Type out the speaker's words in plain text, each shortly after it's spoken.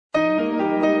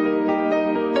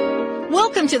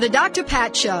Welcome to the Dr.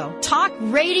 Pat Show. Talk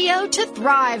radio to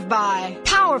thrive by.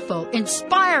 Powerful,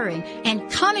 inspiring,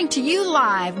 and coming to you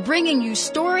live, bringing you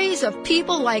stories of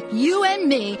people like you and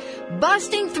me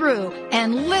busting through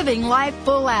and living life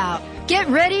full out. Get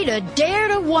ready to dare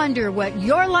to wonder what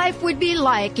your life would be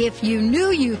like if you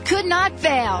knew you could not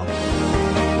fail.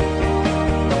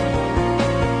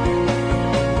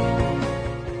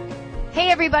 Hey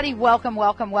everybody, welcome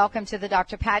to the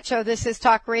Dr. Pat Show. This is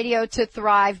Talk Radio to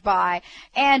Thrive By,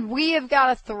 and we have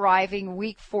got a thriving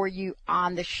week for you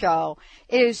on the show.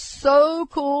 It is so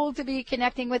cool to be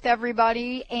connecting with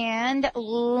everybody, and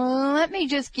let me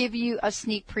just give you a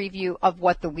sneak preview of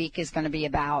what the week is going to be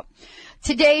about.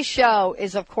 Today's show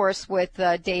is, of course, with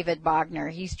David Bognar.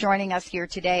 He's joining us here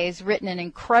today. He's written an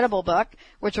incredible book,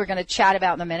 which we're going to chat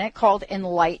about in a minute, called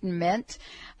Enlightenment.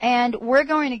 And we're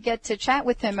going to get to chat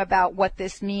with him about what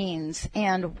this means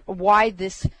and why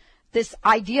this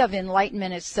idea of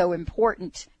enlightenment is so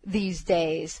important these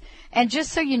days. And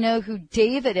just so you know who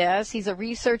David is, he's a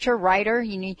researcher, writer.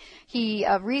 He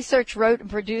researched, wrote,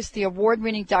 and produced the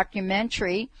award-winning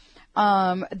documentary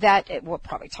that we'll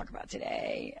probably talk about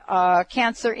today.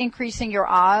 Cancer Increasing Your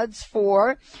Odds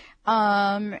for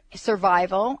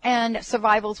Survival. And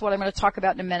survival is what I'm going to talk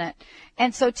about in a minute.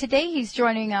 And so today he's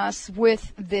joining us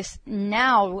with this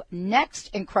now next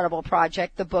incredible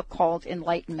project, the book called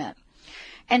Enlightenment.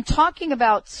 And talking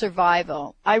about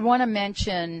survival, I want to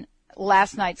mention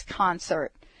last night's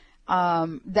concert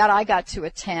that I got to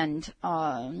attend.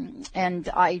 And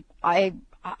I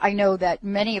know that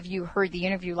many of you heard the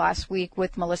interview last week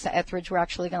with Melissa Etheridge. We're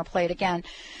actually going to play it again.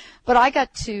 But I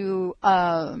got to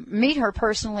meet her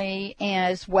personally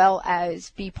as well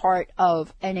as be part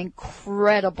of an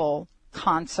incredible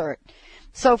concert.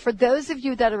 So for those of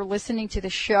you that are listening to the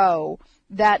show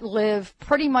that live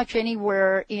pretty much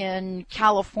anywhere in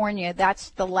California,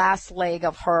 that's the last leg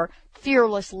of her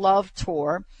Fearless Love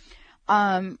Tour.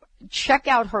 Check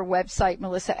out her website,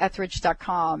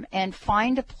 melissaetheridge.com, and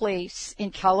find a place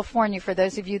in California for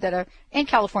those of you that are in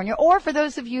California, or for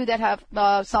those of you that have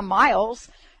some miles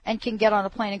and can get on a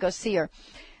plane and go see her.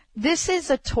 This is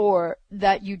a tour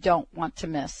that you don't want to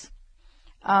miss.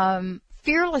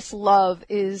 Fearless Love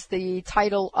is the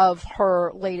title of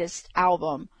her latest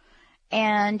album,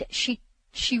 and she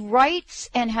writes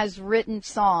and has written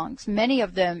songs. Many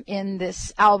of them in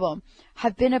this album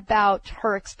have been about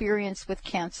her experience with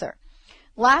cancer.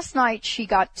 Last night she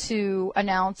got to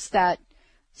announce that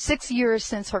 6 years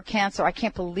since her cancer, I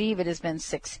can't believe it has been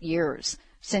 6 years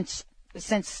since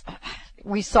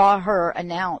we saw her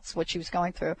announce what she was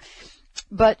going through,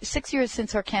 but 6 years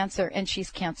since her cancer, and she's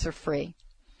cancer-free.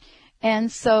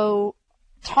 And so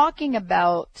talking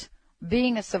about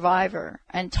being a survivor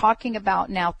and talking about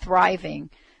now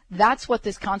thriving, that's what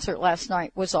this concert last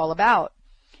night was all about.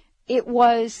 It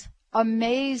was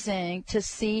amazing to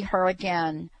see her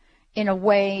again in a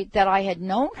way that I had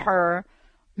known her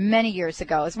many years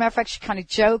ago. As a matter of fact, she kind of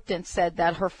joked and said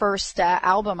that her first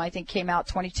album, I think, came out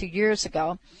 22 years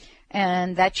ago,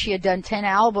 and that she had done 10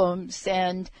 albums,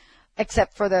 and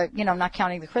except for the, not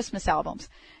counting the Christmas albums.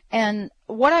 And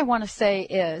what I want to say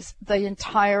is the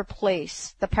entire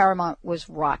place, the Paramount, was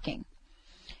rocking.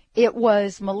 It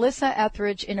was Melissa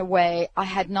Etheridge in a way I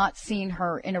had not seen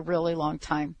her in a really long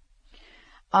time.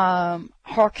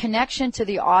 Her connection to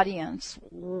the audience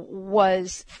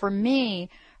was, for me,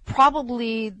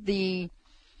 probably the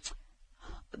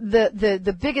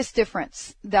biggest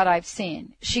difference that I've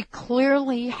seen. She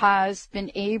clearly has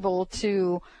been able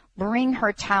to bring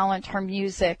her talent, her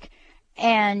music,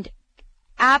 and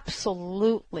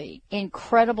absolutely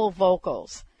incredible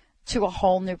vocals to a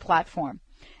whole new platform.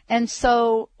 And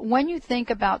so when you think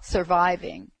about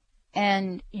surviving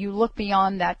and you look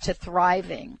beyond that to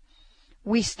thriving,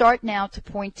 we start now to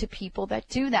point to people that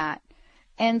do that.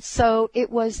 And so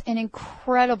it was an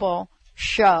incredible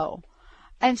show.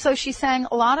 And so she sang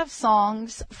a lot of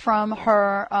songs from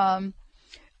her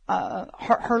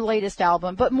latest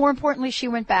album, but more importantly, she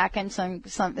went back and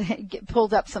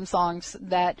pulled up some songs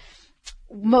that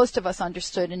most of us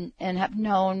understood and have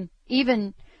known,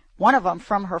 even one of them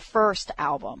from her first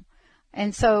album.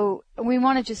 And so we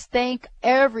want to just thank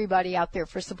everybody out there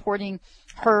for supporting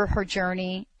her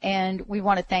journey, and we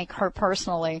want to thank her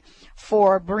personally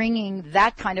for bringing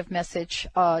that kind of message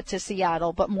to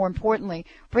Seattle, but more importantly,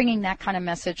 bringing that kind of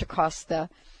message across the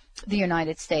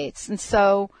United States. And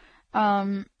so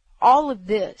all of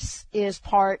this is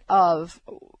part of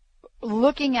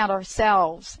looking at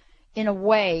ourselves in a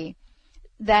way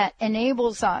that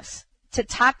enables us to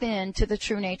tap into the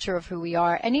true nature of who we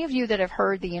are. Any of you that have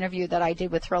heard the interview that I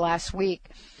did with her last week,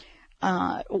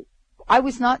 I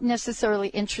was not necessarily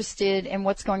interested in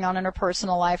what's going on in her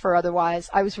personal life or otherwise.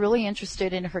 I was really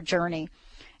interested in her journey.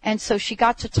 And so she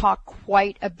got to talk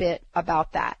quite a bit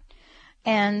about that.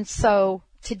 And so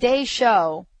today's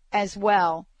show as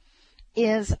well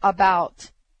is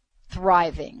about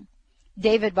thriving.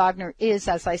 David Bognar is,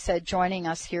 as I said, joining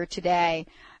us here today.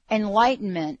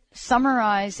 Enlightenment,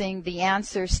 summarizing the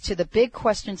answers to the big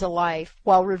questions of life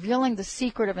while revealing the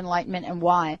secret of enlightenment and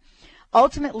why.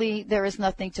 Ultimately, there is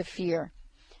nothing to fear.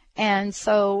 And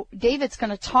so David's going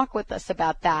to talk with us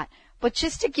about that. But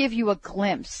just to give you a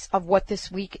glimpse of what this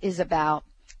week is about,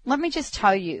 let me just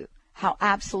tell you how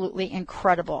absolutely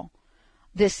incredible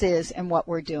this is and what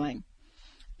we're doing.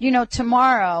 You know,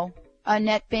 tomorrow,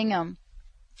 Annette Bingham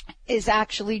is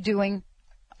actually doing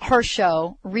her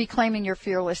show, Reclaiming Your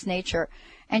Fearless Nature,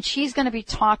 and she's going to be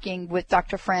talking with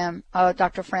Dr. Fran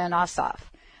Ossoff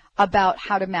about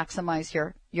how to maximize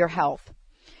your health.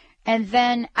 And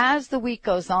then as the week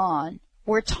goes on,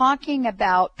 we're talking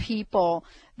about people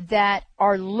that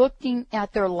are looking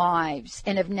at their lives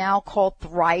and have now called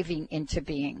thriving into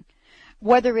being.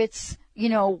 Whether it's, you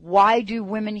know, why do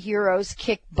women heroes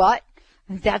kick butt?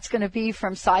 That's going to be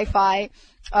from sci-fi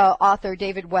author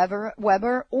David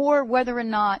Weber, or whether or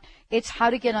not it's how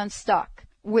to get unstuck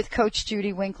with Coach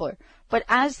Judy Winkler. But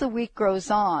as the week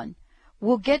goes on,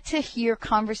 we'll get to hear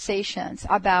conversations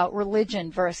about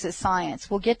religion versus science.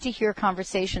 We'll get to hear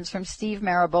conversations from Steve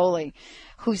Maraboli,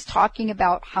 who's talking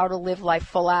about how to live life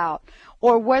full out,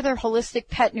 or whether holistic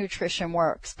pet nutrition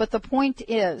works. But the point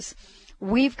is,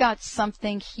 we've got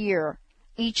something here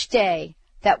each day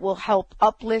that will help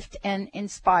uplift and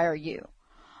inspire you.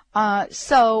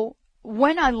 So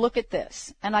when I look at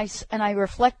this and I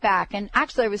reflect back, and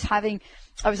actually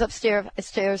I was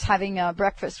upstairs having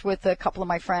breakfast with a couple of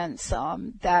my friends,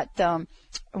 that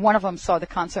one of them saw the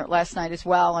concert last night as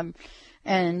well.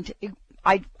 And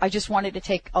I just wanted to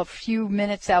take a few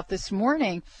minutes out this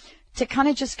morning to kind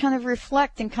of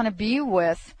reflect and kind of be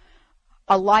with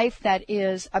a life that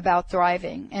is about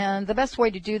thriving. And the best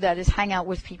way to do that is hang out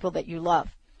with people that you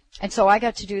love. And so I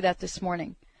got to do that this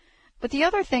morning. But the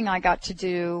other thing I got to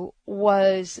do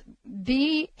was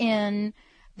be in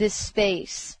this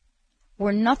space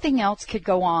where nothing else could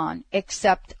go on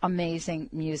except amazing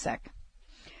music.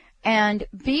 And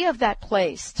be of that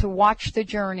place to watch the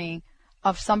journey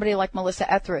of somebody like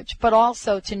Melissa Etheridge, but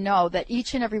also to know that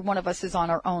each and every one of us is on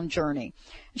our own journey.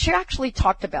 She actually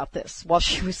talked about this while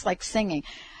she was singing.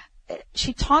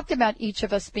 She talked about each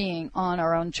of us being on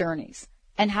our own journeys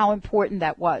and how important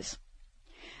that was.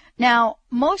 Now,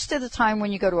 most of the time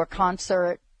when you go to a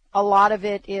concert, a lot of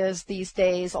it is these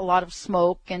days a lot of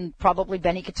smoke, and probably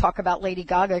Benny could talk about Lady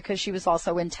Gaga because she was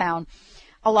also in town.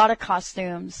 A lot of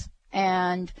costumes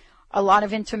and a lot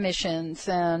of intermissions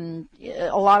and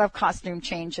a lot of costume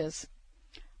changes.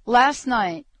 Last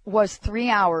night was 3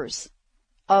 hours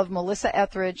of Melissa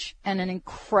Etheridge and an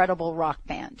incredible rock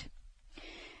band.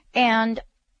 And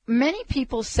many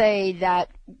people say that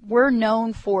we're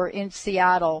known for, in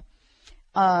Seattle,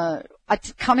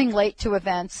 coming late to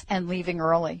events and leaving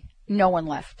early. No one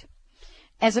left.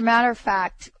 As a matter of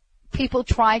fact, people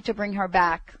tried to bring her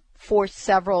back for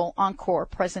several encore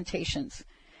presentations.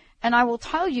 And I will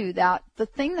tell you that the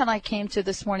thing that I came to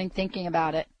this morning thinking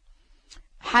about it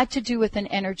had to do with an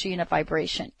energy and a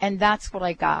vibration. And that's what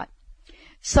I got.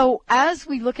 So as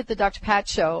we look at the Dr. Pat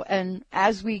Show, and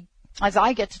as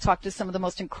I get to talk to some of the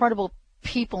most incredible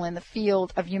people in the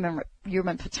field of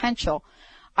human potential,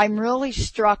 I'm really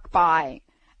struck by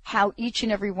how each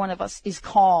and every one of us is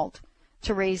called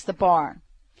to raise the bar.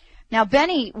 Now,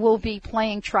 Benny will be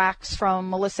playing tracks from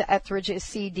Melissa Etheridge's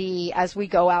CD as we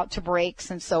go out to breaks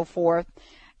and so forth,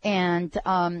 and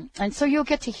so you'll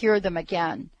get to hear them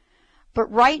again.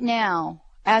 But right now,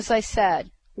 as I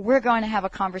said, we're going to have a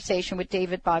conversation with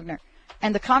David Bognar,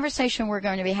 and the conversation we're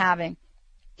going to be having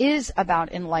is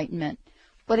about enlightenment,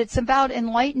 but it's about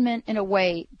enlightenment in a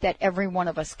way that every one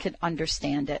of us can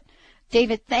understand it.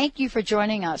 David, thank you for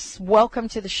joining us. Welcome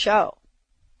to the show.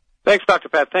 Thanks, Dr.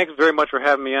 Pat. Thanks very much for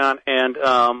having me on. And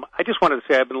I just wanted to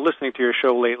say I've been listening to your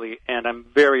show lately, and I'm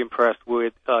very impressed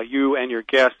with you and your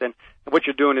guests. And what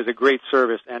you're doing is a great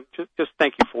service, and just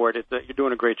thank you for it. You're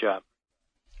doing a great job.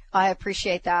 I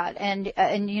appreciate that. And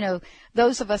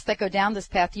those of us that go down this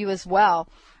path, you as well,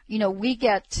 we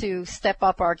get to step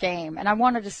up our game. And I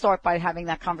wanted to start by having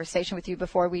that conversation with you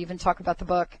before we even talk about the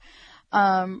book.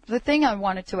 The thing I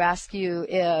wanted to ask you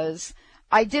is,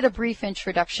 I did a brief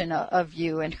introduction of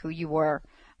you and who you were,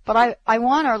 but I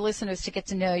want our listeners to get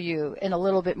to know you in a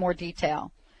little bit more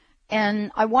detail.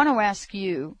 And I want to ask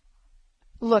you,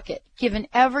 given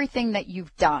everything that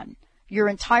you've done, your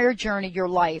entire journey, your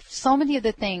life, so many of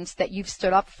the things that you've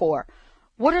stood up for,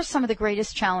 what are some of the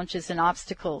greatest challenges and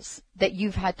obstacles that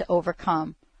you've had to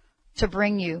overcome to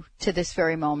bring you to this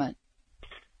very moment?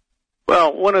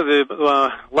 Well, one of the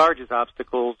largest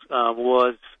obstacles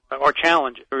or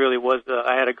challenge really was,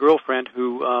 I had a girlfriend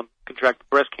who contracted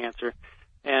breast cancer,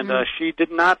 and she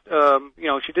did not,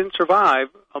 she didn't survive,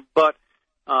 but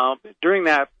during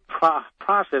that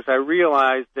process, I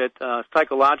realized that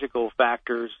psychological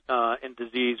factors in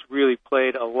disease really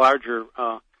played a larger,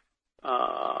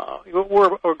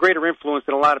 or greater influence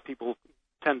than a lot of people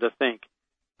tend to think.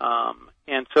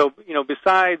 And so,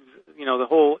 besides, the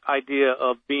whole idea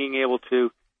of being able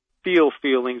to feel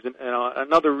feelings, and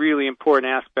another really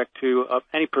important aspect to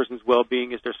any person's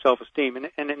well-being is their self-esteem.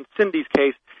 And in Cindy's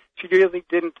case, she really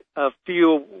didn't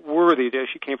feel worthy.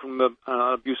 She came from an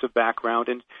abusive background,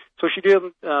 and so she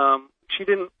didn't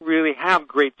really have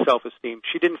great self-esteem.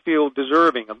 She didn't feel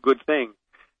deserving of good things.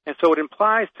 And so it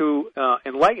implies to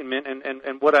enlightenment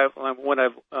and what I've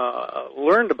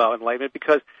learned about enlightenment,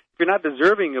 because if you're not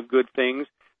deserving of good things,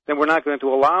 then we're not going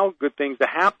to allow good things to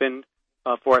happen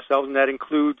for ourselves, and that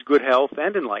includes good health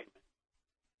and enlightenment.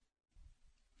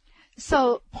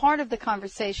 So part of the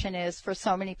conversation is, for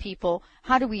so many people,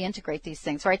 how do we integrate these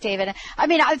things, right, David? I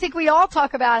mean, I think we all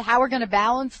talk about how we're going to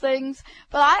balance things,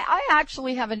 but I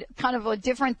actually have a kind of a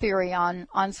different theory on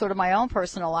sort of my own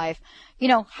personal life.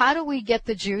 How do we get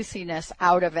the juiciness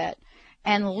out of it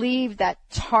and leave that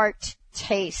tart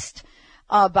taste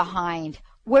behind?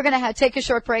 We're going to take a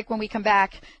short break. When we come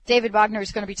back, David Bognar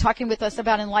is going to be talking with us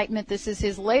about enlightenment. This is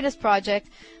his latest project,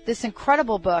 this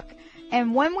incredible book.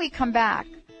 And when we come back,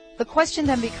 the question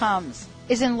then becomes,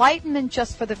 is enlightenment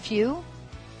just for the few,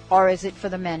 or is it for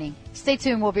the many? Stay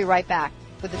tuned. We'll be right back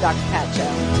with the Dr. Pat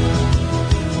Show.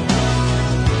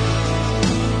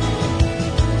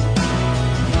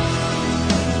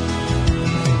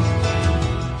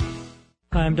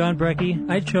 Hi, I'm Don Brecky.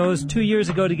 I chose 2 years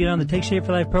ago to get on the Take Shape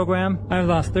for Life program. I've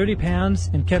lost 30 pounds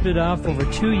and kept it off over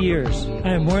 2 years.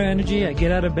 I have more energy. I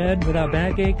get out of bed without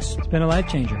backaches. It's been a life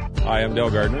changer. Hi, I'm Dale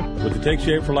Gardner. With the Take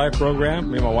Shape for Life program,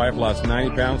 me and my wife lost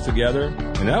 90 pounds together,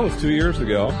 and that was 2 years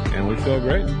ago, and we feel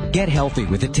great. Get healthy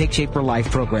with the Take Shape for Life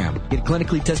program. Get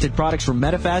clinically tested products from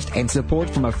Medifast and support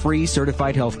from a free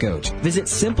certified health coach. Visit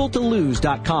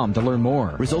simpletolose.com to learn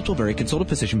more. Results will vary. Consult a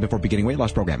physician before beginning weight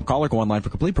loss program. Call or go online for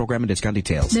complete program and discount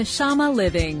details. Neshama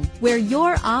Living, where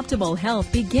your optimal health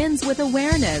begins with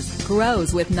awareness,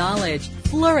 grows with knowledge,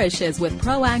 flourishes with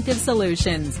proactive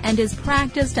solutions, and is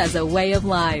practiced as a way of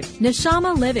life.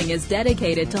 Neshama Living is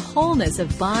dedicated to wholeness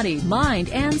of body, mind,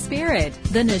 and spirit.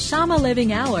 The Neshama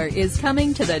Living Hour is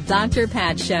coming to the Dr.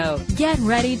 Pat Show. Get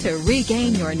ready to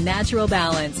regain your natural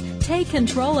balance, take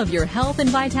control of your health and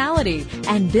vitality,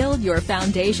 and build your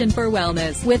foundation for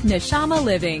wellness with Neshama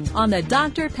Living on the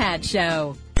Dr. Pat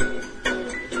Show.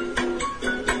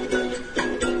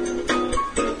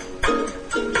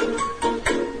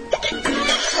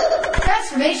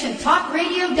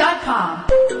 TransformationTalkRadio.com.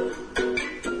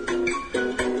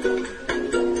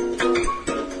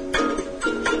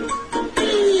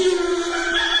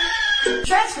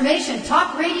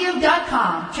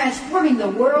 TransformationTalkRadio.com. Transforming the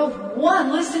world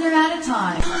one listener at a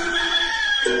time.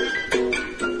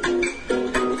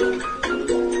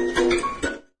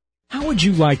 How would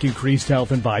you like increased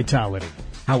health and vitality?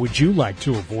 How would you like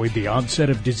to avoid the onset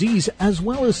of disease as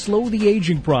well as slow the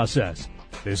aging process?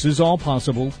 This is all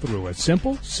possible through a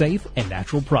simple, safe, and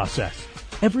natural process.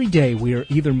 Every day we are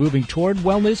either moving toward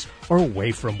wellness or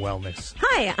away from wellness.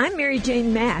 Hi, I'm Mary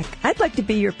Jane Mack. I'd like to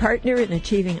be your partner in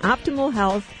achieving optimal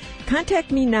health.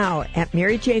 Contact me now at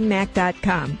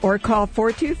maryjanemack.com or call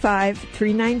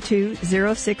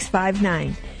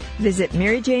 425-392-0659. Visit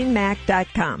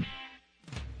maryjanemack.com.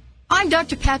 I'm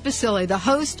Dr. Pat Basile, the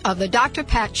host of the Dr.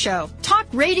 Pat Show. Talk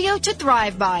radio to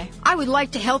thrive by. I would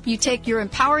like to help you take your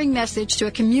empowering message to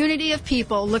a community of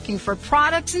people looking for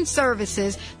products and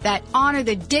services that honor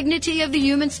the dignity of the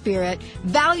human spirit,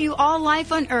 value all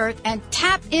life on earth, and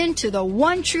tap into the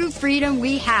one true freedom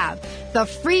we have, the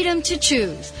freedom to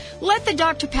choose. Let the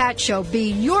Dr. Pat Show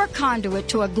be your conduit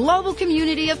to a global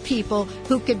community of people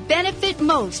who could benefit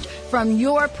most from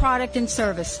your product and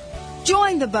service.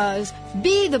 Join the buzz,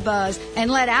 be the buzz,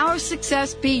 and let our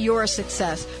success be your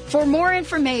success. For more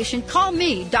information, call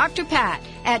me, Dr. Pat,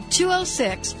 at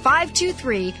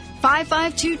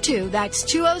 206-523-5522. That's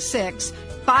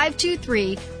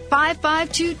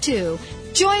 206-523-5522.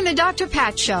 Join the Dr.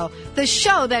 Pat Show, the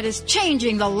show that is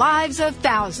changing the lives of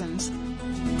thousands.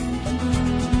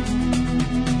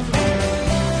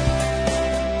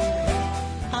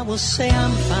 I will say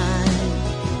I'm fine.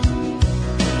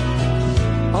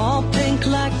 All pink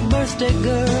like birthday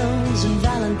girls and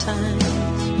valentines.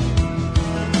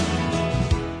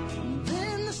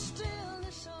 Then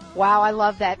Wow, I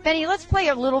love that. Benny, let's play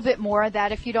a little bit more of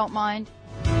that if you don't mind.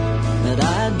 That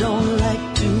I don't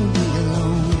like to be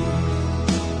alone.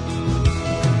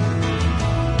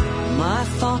 My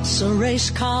thoughts are race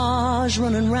cars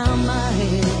running round my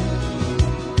head.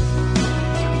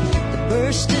 They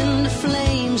burst into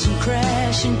flames and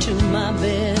crash into my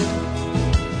bed.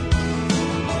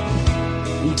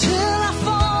 Until I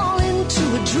fall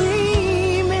into a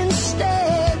dream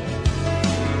instead,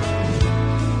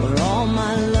 where all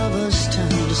my lovers turn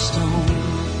to stone.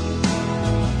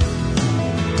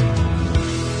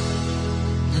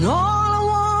 And all I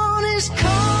want is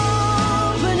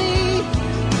company,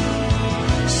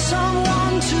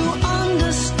 someone to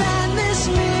understand this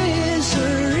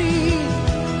misery.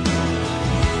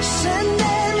 Send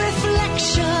a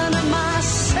reflection of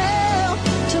myself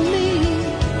to me,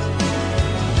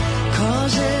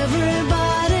 'cause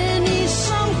everybody needs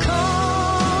some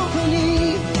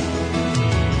company.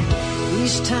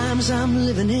 These times I'm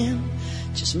living in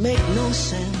just make no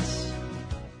sense.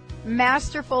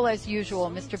 Masterful as usual,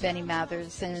 Mr. Benny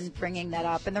Mathers, in bringing that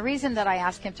up. And the reason that I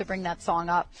asked him to bring that song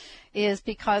up is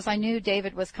because I knew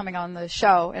David was coming on the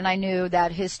show, and I knew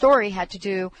that his story had to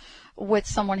do with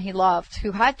someone he loved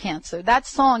who had cancer. That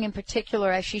song in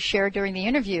particular, as she shared during the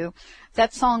interview,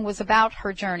 that song was about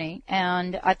her journey,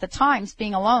 and at the times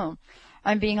being alone.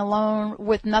 I'm being alone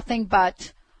with nothing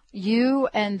but you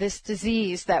and this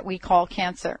disease that we call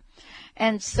cancer.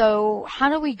 And so how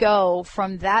do we go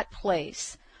from that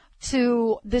place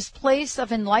to this place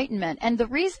of enlightenment? And the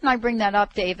reason I bring that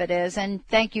up, David, is, and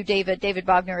thank you, David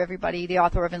Bognar, everybody, the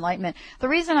author of Enlightenment. The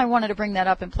reason I wanted to bring that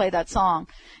up and play that song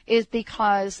is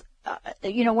because,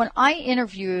 when I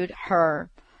interviewed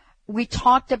her, we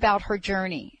talked about her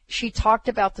journey. She talked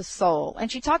about the soul,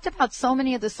 and she talked about so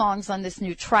many of the songs on this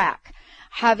new track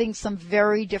having some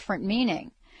very different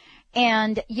meaning.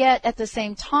 And yet, at the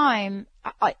same time,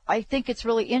 I think it's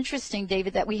really interesting,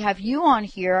 David, that we have you on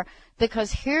here,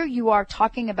 because here you are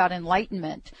talking about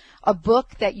enlightenment, a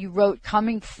book that you wrote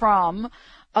coming from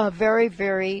a very,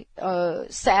 very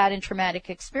sad and traumatic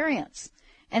experience.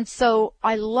 And so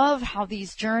I love how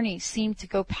these journeys seem to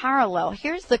go parallel.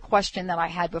 Here's the question that I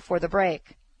had before the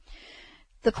break.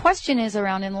 The question is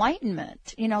around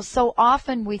enlightenment. So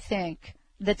often we think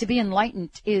that to be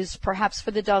enlightened is perhaps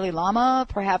for the Dalai Lama,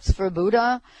 perhaps for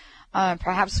Buddha,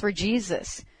 perhaps for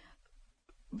Jesus.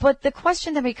 But the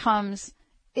question then becomes,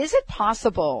 is it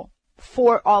possible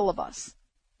for all of us,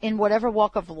 in whatever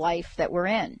walk of life that we're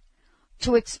in,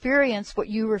 to experience what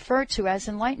you refer to as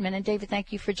enlightenment? And David,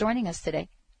 thank you for joining us today.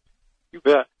 You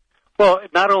bet. Well,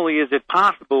 not only is it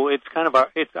possible, it's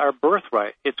our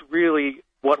birthright. It's really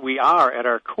what we are at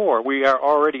our core. We are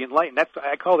already enlightened.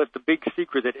 I call it the big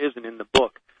secret that isn't in the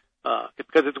book,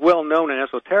 because it's well known in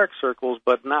esoteric circles,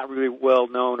 but not really well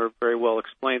known or very well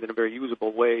explained in a very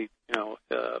usable way,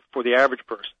 for the average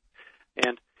person.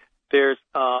 And there's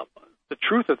the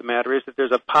truth of the matter is that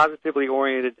there's a positively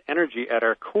oriented energy at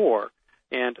our core,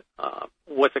 and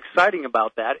what's exciting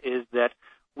about that is that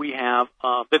we have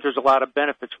that there's a lot of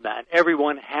benefits from that. And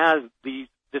everyone has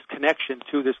this connection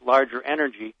to this larger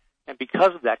energy. And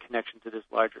because of that connection to this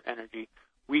larger energy,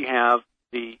 we are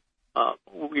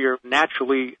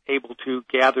naturally able to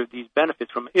gather these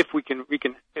benefits from if we can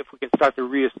start to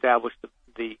reestablish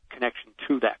the connection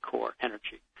to that core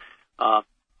energy.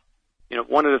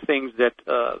 One of the things that's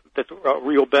a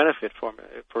real benefit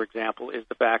for example, is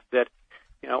the fact that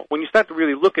when you start to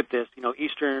really look at this,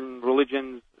 Eastern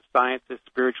religions, scientists,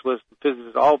 spiritualists, and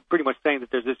physicists, all pretty much saying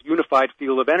that there's this unified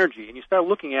field of energy, and you start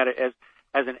looking at it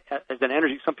as an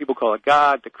energy. Some people call it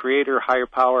God, the creator, higher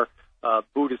power.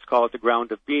 Buddhists call it the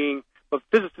ground of being, but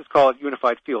physicists call it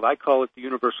unified field. I call it the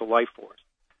universal life force.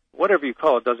 Whatever you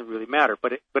call it doesn't really matter,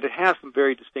 but it has some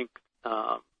very distinct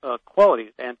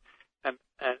qualities, and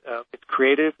it's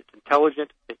creative, it's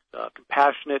intelligent, it's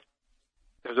compassionate.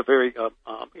 There's a very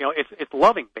it's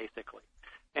loving basically,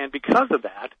 and because of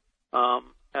that,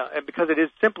 and because it is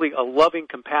simply a loving,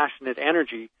 compassionate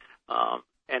energy,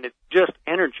 and it's just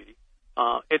energy.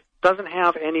 It doesn't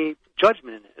have any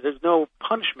judgment in it. There's no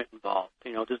punishment involved.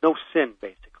 There's no sin,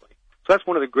 basically. So that's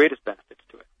one of the greatest benefits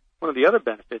to it. One of the other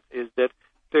benefits is that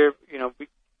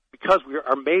because we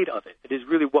are made of it, it is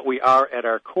really what we are at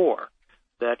our core,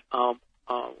 that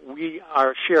we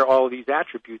share all of these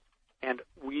attributes, and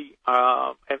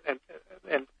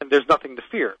and there's nothing to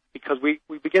fear, because we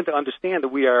begin to understand that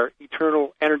we are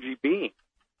eternal energy beings.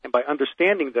 And by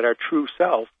understanding that our true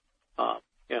self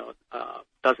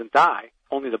doesn't die,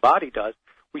 only the body does,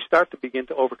 we start to begin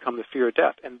to overcome the fear of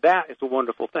death. And that is a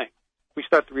wonderful thing. We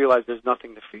start to realize there's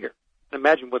nothing to fear. And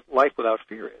imagine what life without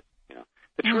fear is.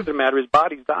 The truth of the matter is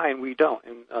bodies die and we don't.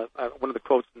 And one of the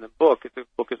quotes in the book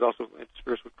is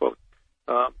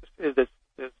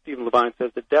point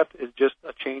says that death is just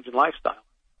a change in lifestyle,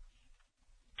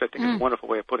 which I think is a wonderful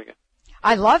way of putting it.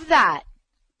 I love that.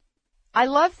 I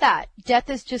love that. Death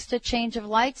is just a change of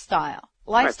lifestyle.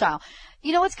 Right.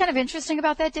 You know what's kind of interesting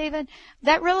about that, David?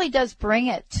 That really does bring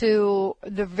it to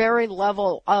the very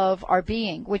level of our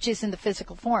being, which is in the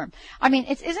physical form. I mean,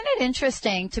 isn't it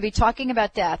interesting to be talking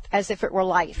about death as if it were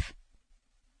life?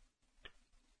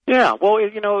 Yeah, well,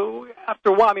 you know, after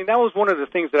a while, I mean, that was one of the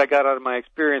things that I got out of my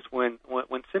experience when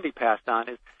Cindy passed on.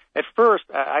 Is at first,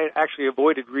 I actually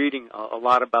avoided reading a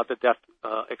lot about the death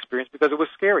experience because it was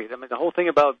scary. I mean, the whole thing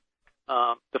about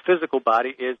the physical body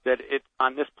is that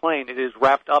on this plane, it is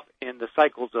wrapped up in the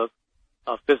cycles of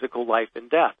physical life and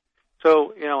death.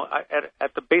 So, you know,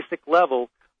 at the basic level,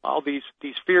 all these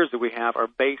fears that we have are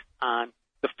based on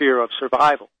the fear of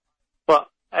survival. But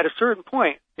at a certain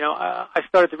point, you know, I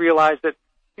started to realize that,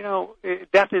 you know,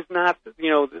 death is not, you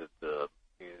know,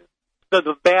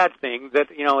 the bad thing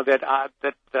that, you know, that I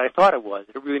thought it was.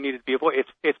 It really needed to be avoided.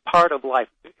 It's part of life,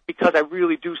 because I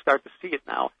really do start to see it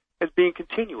now as being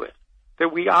continuous.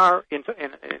 That we are in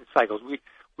cycles. We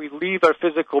leave our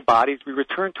physical bodies, we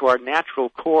return to our natural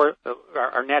core,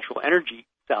 our natural energy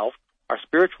self, our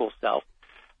spiritual self,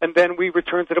 and then we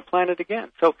return to the planet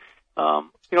again. So,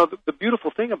 you know, the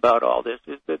beautiful thing about all this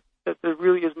is that there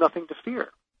really is nothing to fear.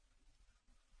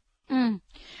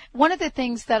 One of the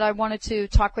things that I wanted to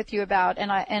talk with you about, and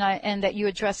that you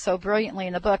addressed so brilliantly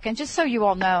in the book, and just so you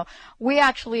all know, we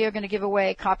actually are going to give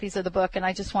away copies of the book, and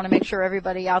I just want to make sure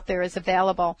everybody out there is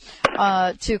available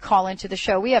to call into the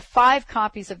show. We have 5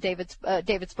 copies of David's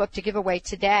book to give away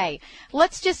today.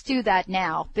 Let's just do that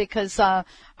now, because I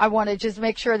want to just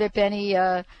make sure that Benny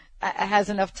has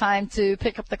enough time to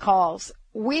pick up the calls.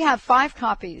 We have 5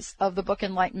 copies of the book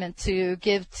Enlightenment to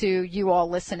give to you all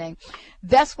listening.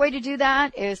 Best way to do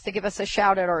that is to give us a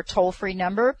shout at our toll-free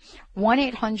number,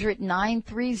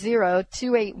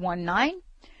 1-800-930-2819,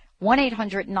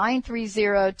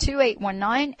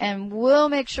 1-800-930-2819, and we'll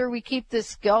make sure we keep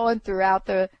this going throughout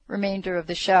the remainder of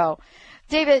the show.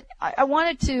 David, I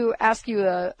wanted to ask you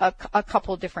a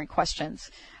couple of different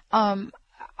questions.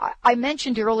 I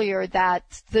mentioned earlier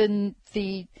that the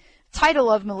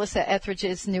title of Melissa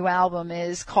Etheridge's new album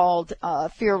is called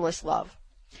Fearless Love.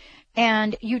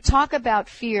 And you talk about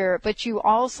fear, but you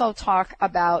also talk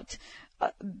about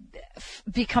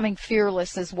becoming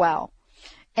fearless as well.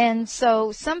 And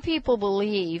so some people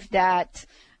believe that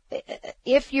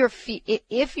if you're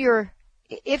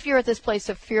at this place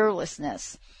of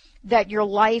fearlessness, that your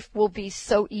life will be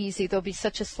so easy, there'll be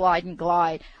such a slide and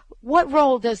glide. What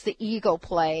role does the ego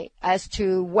play as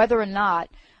to whether or not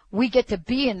we get to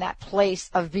be in that place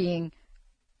of being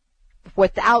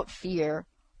without fear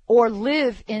or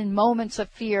live in moments of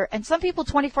fear? And some people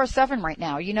 24/7 right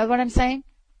now. You know what I'm saying?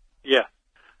 Yeah.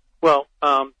 Well,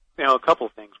 you know, a couple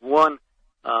of things. One,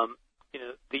 you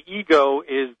know, the ego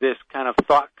is this kind of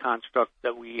thought construct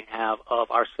that we have of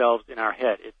ourselves in our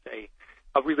head. It's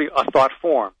really a thought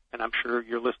form. And I'm sure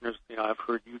your listeners, you know, I've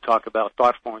heard you talk about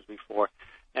thought forms before.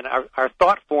 And our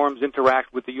thought forms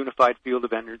interact with the unified field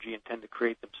of energy and tend to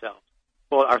create themselves.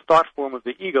 Well, our thought form of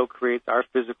the ego creates our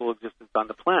physical existence on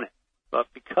the planet.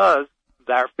 But because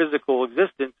our physical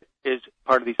existence is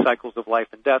part of these cycles of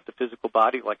life and death, the physical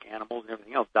body, like animals and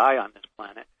everything else, die on this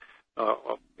planet,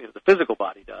 or you know, the physical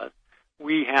body does,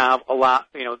 we have a lot,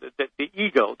 you know, the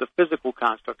ego, the physical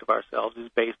construct of ourselves is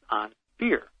based on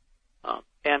fear.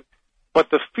 But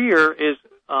the fear is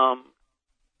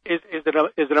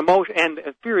an emotion,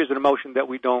 and fear is an emotion that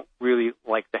we don't really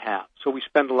like to have. So we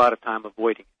spend a lot of time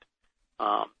avoiding it.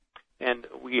 And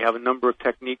we have a number of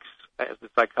techniques, as a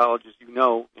psychologist, you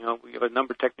know, we have a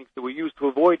number of techniques that we use to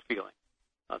avoid feeling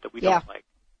that we don't like.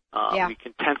 We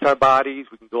can tense our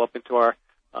bodies. We can go up into our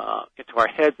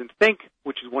heads and think,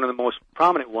 which is one of the most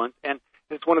prominent ones. And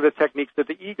it's one of the techniques that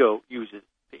the ego uses.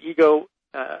 The ego,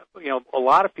 you know, a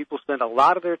lot of people spend a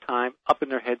lot of their time up in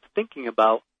their heads thinking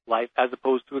about life as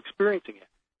opposed to experiencing it.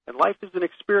 And life is an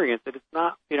experience, and it's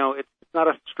not, you know, it's not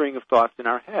a string of thoughts in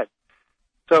our head.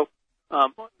 So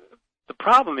the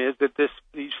problem is that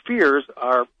these fears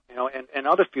are, you know, and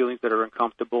other feelings that are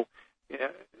uncomfortable,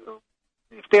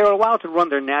 if they are allowed to run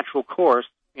their natural course,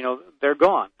 you know, they're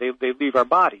gone. They leave our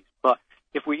bodies. But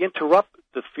if we interrupt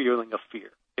the feeling of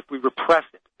fear, if we repress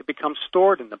it, it becomes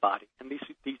stored in the body. And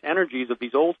these energies of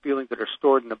these old feelings that are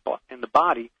stored in the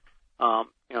body, you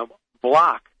know,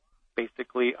 block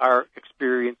basically our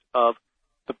experience of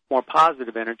the more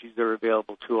positive energies that are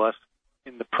available to us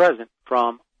in the present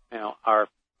from, you know, our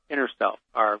inner self,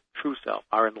 our true self,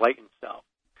 our enlightened self.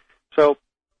 So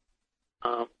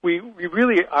we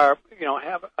really are, you know,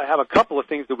 have a couple of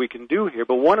things that we can do here,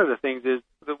 but one of the things is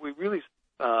that we really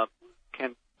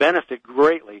can benefit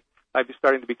greatly by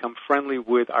starting to become friendly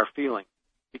with our feelings.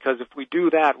 Because if we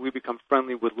do that, we become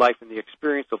friendly with life and the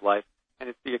experience of life. And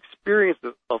it's the experience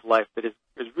of life that is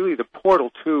really the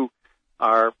portal to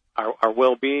our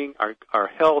well-being, our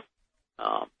health,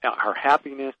 our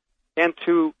happiness, and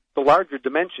to the larger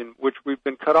dimension which we've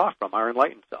been cut off from, our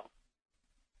enlightened self.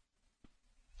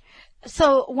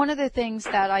 So one of the things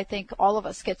that I think all of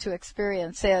us get to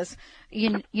experience is,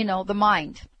 you know, the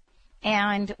mind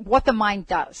and what the mind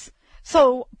does.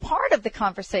 So part of the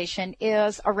conversation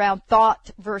is around thought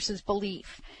versus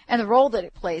belief and the role that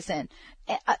it plays in.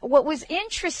 What was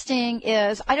interesting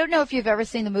is, I don't know if you've ever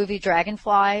seen the movie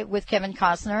Dragonfly with Kevin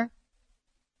Costner.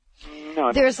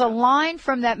 No. There's a line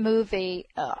from that movie,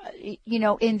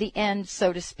 in the end,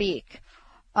 so to speak.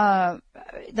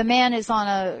 The man is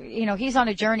he's on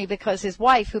a journey because his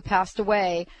wife, who passed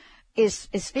away, is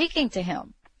speaking to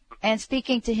him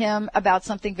about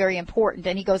something very important.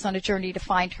 And he goes on a journey to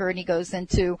find her, and he goes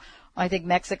into, I think,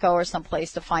 Mexico or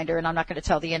someplace to find her. And I'm not going to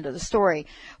tell the end of the story,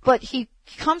 but he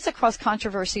comes across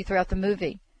controversy throughout the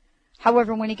movie.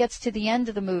 However, when he gets to the end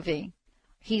of the movie,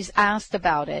 he's asked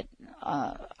about it,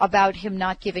 about him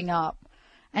not giving up.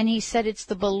 And he said, it's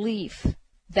the belief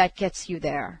that gets you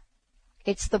there.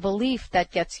 It's the belief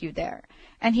that gets you there.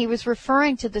 And he was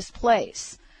referring to this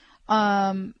place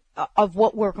of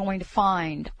what we're going to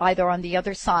find either on the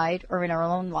other side or in our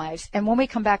own lives. And when we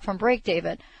come back from break,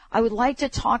 David, I would like to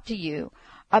talk to you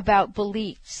about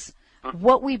beliefs,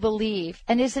 what we believe,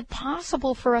 and is it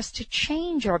possible for us to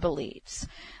change our beliefs?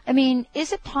 I mean,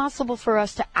 is it possible for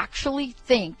us to actually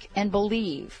think and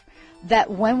believe that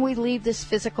when we leave this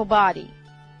physical body,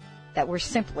 that we're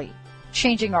simply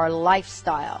changing our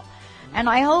lifestyle? And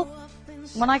I hope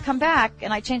when I come back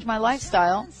and I change my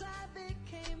lifestyle,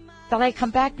 that I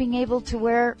come back being able to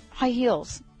wear high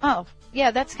heels. Oh,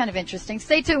 yeah, that's kind of interesting.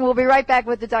 Stay tuned. We'll be right back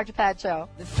with the Dr. Pat Show.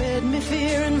 They fed me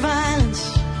fear and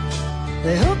violence.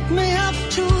 They hooked me up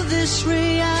to this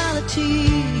reality.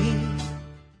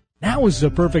 Now is the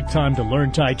perfect time to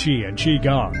learn Tai Chi and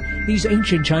Qigong. These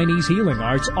ancient Chinese healing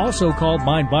arts, also called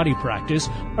mind-body practice,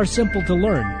 are simple to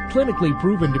learn, clinically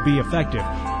proven to be effective,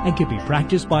 and can be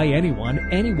practiced by anyone,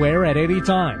 anywhere, at any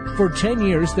time. For 10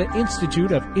 years, the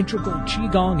Institute of Integral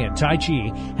Qigong and Tai Chi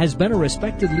has been a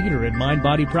respected leader in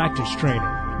mind-body practice training.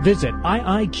 Visit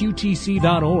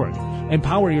iiqtc.org.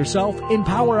 Empower yourself,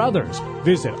 empower others.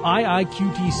 Visit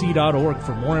iiqtc.org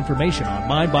for more information on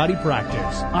mind-body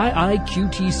practice.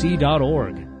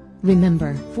 iiqtc.org.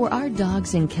 Remember, for our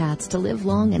dogs and cats to live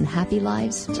long and happy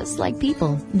lives, just like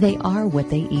people, they are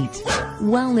what they eat.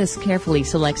 Wellness carefully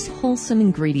selects wholesome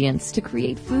ingredients to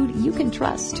create food you can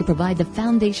trust to provide the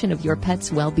foundation of your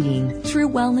pet's well-being. True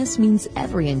wellness means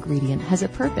every ingredient has a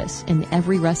purpose in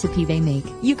every recipe they make.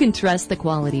 You can trust the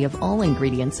quality of all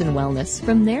ingredients in wellness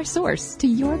from their source to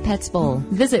your pet's bowl.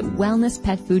 Visit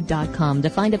wellnesspetfood.com to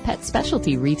find a pet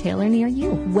specialty retailer near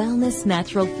you. Wellness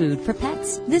natural food for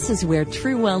pets. This is where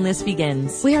true wellness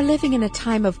begins. We are living in a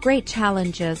time of great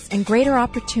challenges and greater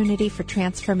opportunity for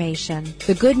transformation.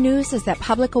 The good news is that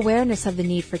public awareness of the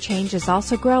need for change is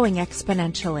also growing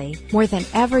exponentially. More than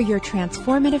ever, your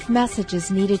transformative message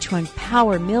is needed to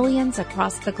empower millions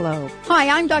across the globe. Hi,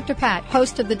 I'm Dr. Pat,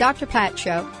 host of the Dr. Pat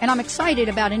Show, and I'm excited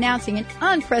about announcing an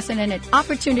unprecedented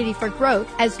opportunity for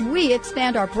growth as we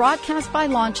expand our broadcast by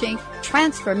launching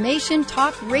Transformation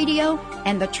Talk Radio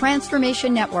and the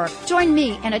Transformation Network. Join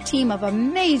me and a team of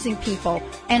amazing people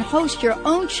and host your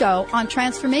own show on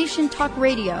Transformation Talk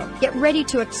Radio. Get ready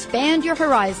to expand your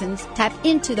horizons, tap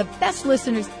into the best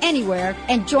listeners anywhere,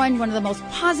 and join one of the most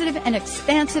positive and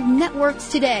expansive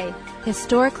networks today.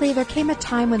 Historically, there came a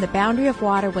time when the boundary of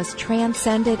water was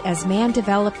transcended as man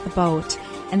developed the boat,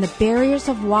 and the barriers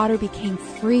of water became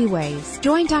freeways.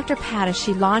 Join Dr. Pat as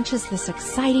she launches this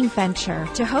exciting venture.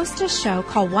 To host a show,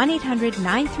 call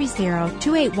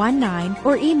 1-800-930-2819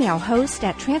 or email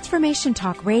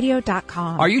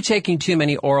host@transformationtalkradio.com. Are you taking too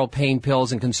many oral pain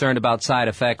pills and concerned about side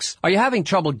effects? Are you having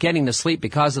trouble getting to sleep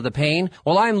because of the pain?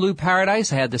 Well, I'm Lou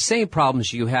Paradise. I had the same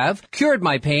problems you have. Cured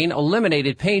my pain,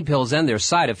 eliminated pain pills and their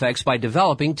side effects by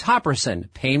developing Topricin,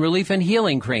 pain relief and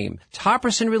healing cream.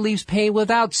 Topricin relieves pain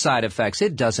without side effects.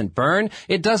 It doesn't burn,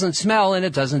 it doesn't smell, and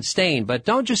it doesn't stain. But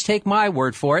don't just take my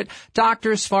word for it.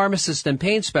 Doctors, pharmacists, and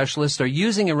pain specialists are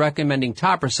using and recommending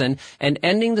Topricin and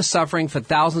ending the suffering for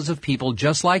thousands of people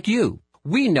just like you.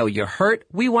 We know you're hurt.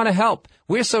 We want to help.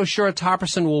 We're so sure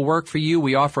Topperson will work for you,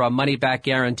 we offer a money-back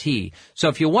guarantee. So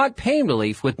if you want pain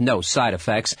relief with no side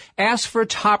effects, ask for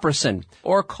Topperson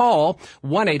or call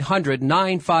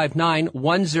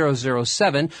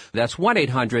 1-800-959-1007. That's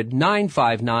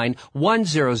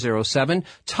 1-800-959-1007.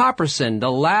 Topperson,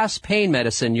 the last pain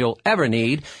medicine you'll ever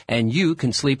need, and you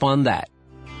can sleep on that.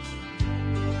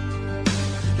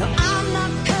 Now, I'm not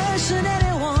cursing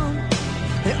anyone.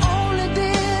 They only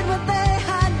did what they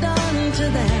had done to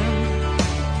them.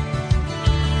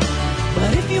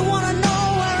 But if you want to know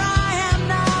where I am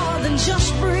now, then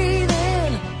just breathe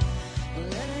in.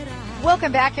 Let it out.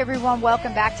 Welcome back, everyone.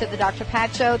 Welcome back to the Dr.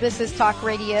 Pat Show. This is Talk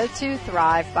Radio to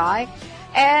Thrive By.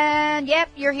 And, yep,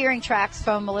 you're hearing tracks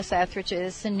from Melissa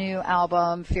Etheridge's new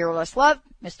album, Fearless Love.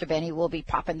 Mr. Benny will be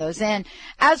popping those in.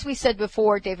 As we said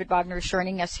before, David Bognar is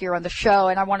joining us here on the show,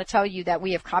 and I want to tell you that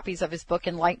we have copies of his book,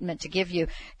 Enlightenment, to give you.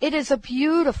 It is a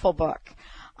beautiful book.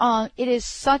 It is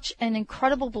such an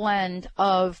incredible blend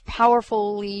of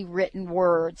powerfully written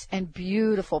words and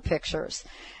beautiful pictures.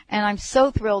 And I'm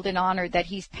so thrilled and honored that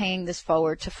he's paying this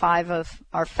forward to 5 of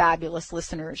our fabulous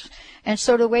listeners. And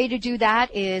so the way to do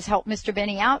that is help Mr.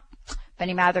 Benny out,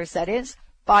 Benny Mathers, that is,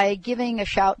 by giving a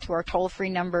shout to our toll-free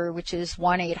number, which is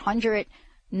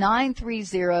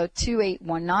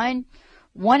 1-800-930-2819,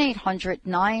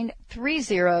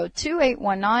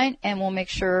 1-800-930-2819, and we'll make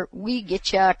sure we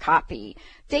get you a copy.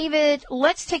 David,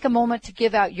 let's take a moment to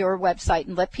give out your website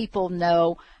and let people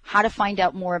know how to find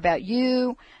out more about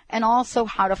you and also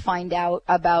how to find out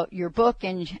about your book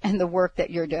and the work that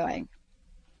you're doing.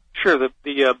 Sure.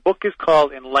 The book is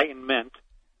called Enlightenment,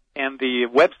 and the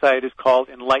website is called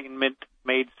Enlightenment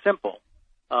Made Simple.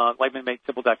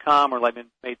 EnlightenmentMadeSimple.com or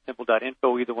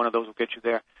EnlightenmentMadeSimple.info. Either one of those will get you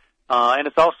there. And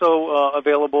it's also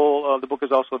available. The book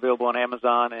is also available on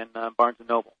Amazon and Barnes &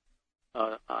 Noble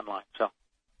online. So.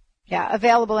 Yeah,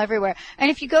 available everywhere.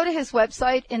 And if you go to his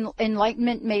website,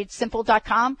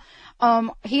 EnlightenmentMadeSimple.com,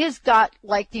 he has got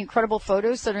like the incredible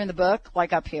photos that are in the book,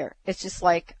 like up here. It's just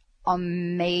like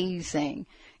amazing.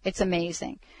 It's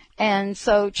amazing. And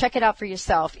so check it out for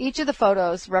yourself. Each of the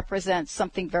photos represents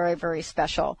something very, very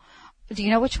special. Do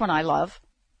you know which one I love?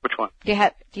 Which one? Do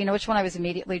you know which one I was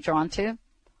immediately drawn to?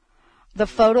 The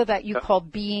photo that you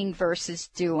called Being versus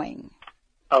Doing.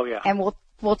 Oh, yeah. And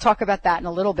we'll talk about that in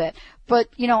a little bit. But,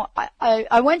 you know,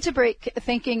 I went to break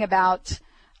thinking about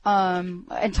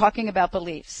and talking about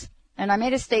beliefs. And I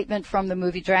made a statement from the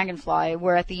movie Dragonfly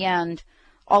where at the end,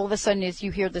 all of a sudden is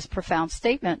you hear this profound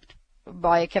statement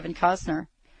by Kevin Costner.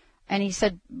 And he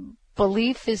said,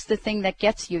 belief is the thing that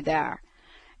gets you there.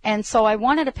 And so I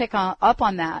wanted to pick up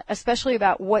on that, especially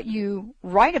about what you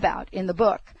write about in the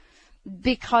book.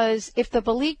 Because if the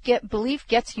belief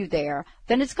gets you there,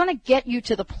 then it's going to get you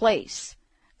to the place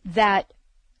that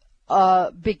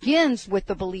begins with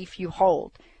the belief you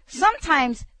hold.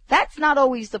 Sometimes that's not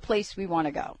always the place we want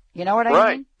to go. You know what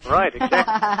I mean? Right,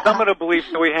 exactly. Some of the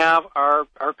beliefs that we have are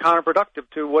counterproductive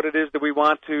to what it is that we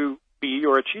want to be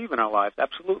or achieve in our lives.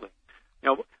 Absolutely.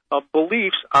 You know,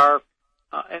 beliefs are,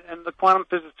 and the quantum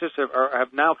physicists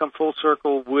have now come full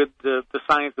circle with the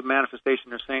science of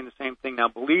manifestation. They're saying the same thing now.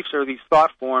 Beliefs are these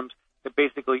thought forms that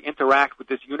basically interact with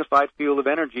this unified field of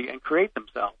energy and create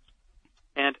themselves.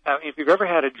 And if you've ever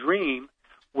had a dream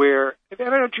where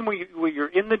you're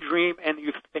in the dream and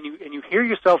you hear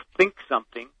yourself think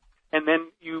something, and then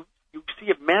you see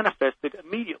it manifested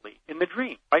immediately in the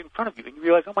dream right in front of you, and you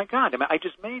realize, oh my God, I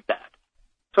just made that.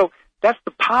 So that's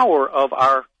the power of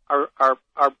our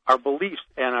beliefs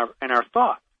and our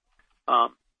thoughts.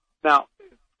 Now,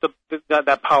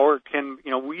 that power can,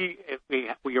 you know, we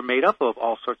are made up of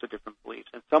all sorts of different beliefs,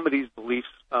 and some of these beliefs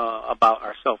about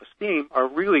our self-esteem are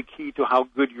really key to how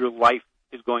good your life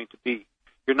is going to be.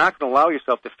 You're not going to allow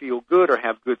yourself to feel good or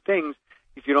have good things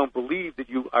if you don't believe that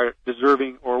you are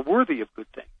deserving or worthy of good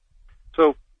things.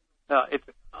 So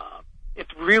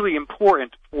it's really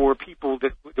important for people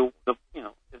that in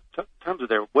terms of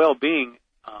their well-being,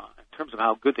 in terms of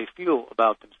how good they feel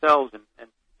about themselves and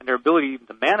their ability even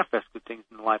to manifest good things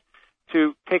in their life,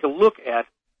 to take a look at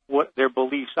what their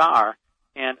beliefs are,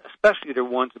 and especially their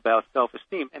ones about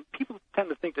self-esteem. And people tend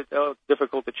to think that it's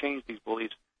difficult to change these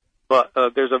beliefs, but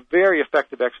there's a very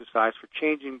effective exercise for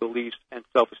changing beliefs and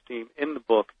self-esteem in the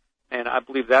book, and I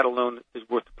believe that alone is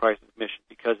worth the price of admission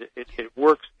because it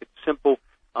works, it's simple,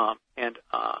 and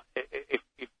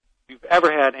if you've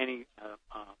ever had any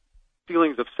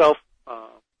feelings of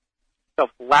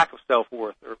lack of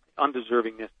self-worth or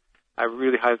undeservingness, I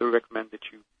really highly recommend that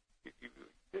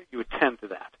you attend to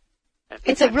that.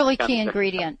 It's a really key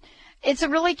ingredient. It's a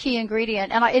really key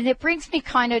ingredient, and it brings me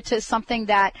kind of to something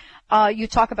that you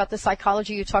talk about the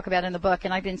psychology you talk about in the book,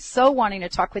 and I've been so wanting to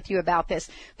talk with you about this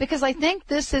because I think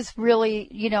this is really,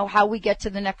 how we get to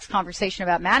the next conversation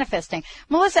about manifesting.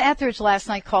 Melissa Etheridge last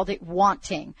night called it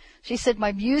wanting. She said,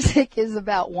 my music is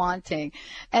about wanting.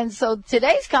 And so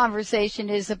today's conversation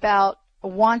is about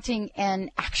wanting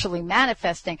and actually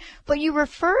manifesting. But you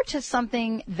refer to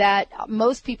something that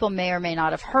most people may or may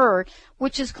not have heard,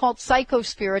 which is called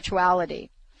psychospirituality.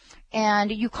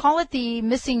 And you call it the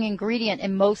missing ingredient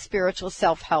in most spiritual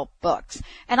self-help books.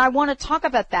 And I want to talk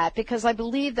about that because I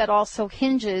believe that also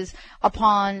hinges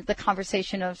upon the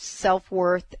conversation of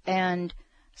self-worth and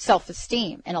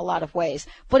self-esteem in a lot of ways.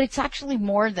 But it's actually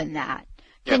more than that.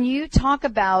 Yep. Can you talk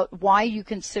about why you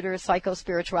consider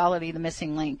psychospirituality the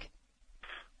missing link?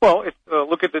 Well,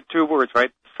 look at the two words,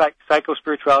 right?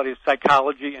 Psychospirituality is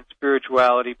psychology and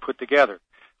spirituality put together.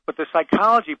 But the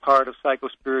psychology part of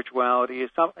psychospirituality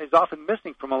is often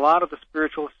missing from a lot of the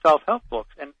spiritual self-help books.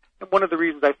 And one of the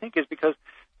reasons I think is because,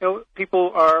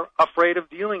 people are afraid of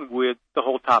dealing with the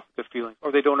whole topic of feelings,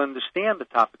 or they don't understand the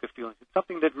topic of feelings. It's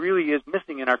something that really is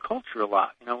missing in our culture a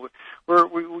lot.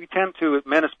 We tend to,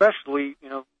 men especially,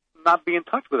 not be in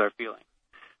touch with our feelings.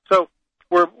 So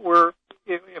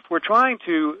if we're trying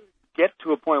to get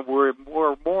to a point where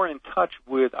we're more in touch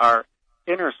with our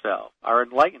inner self, our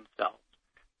enlightened self,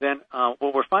 then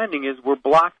what we're finding is we're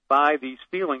blocked by these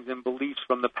feelings and beliefs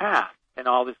from the past and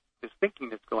all this thinking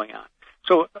that's going on.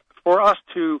 So for us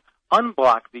to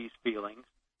unblock these feelings,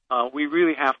 we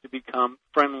really have to become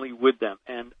friendly with them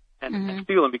and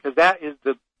feel them, because that's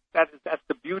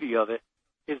the beauty of it,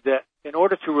 is that in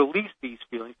order to release these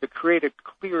feelings, to create a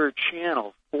clearer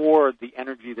channel for the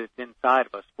energy that's inside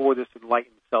of us, for this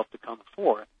enlightened self to come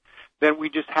forth, then we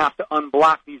just have to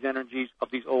unblock these energies of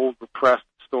these old repressed,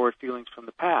 stored feelings from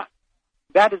the past.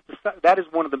 That is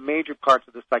one of the major parts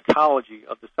of the psychology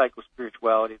of the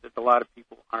psychospirituality that a lot of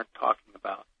people aren't talking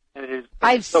about. And it is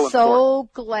I'm so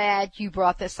important. Glad you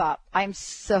brought this up. I'm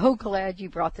so glad you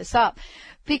brought this up,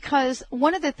 because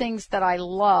one of the things that I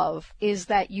love is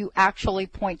that you actually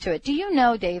point to it. Do you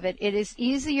know, David, it is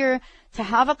easier to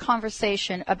have a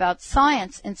conversation about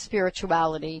science and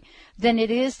spirituality than it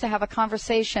is to have a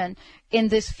conversation in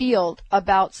this field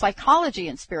about psychology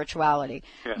and spirituality.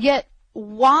 Yeah. Yet,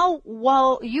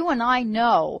 while you and I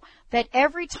know that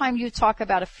every time you talk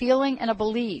about a feeling and a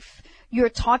belief, you're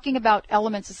talking about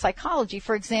elements of psychology.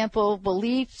 For example,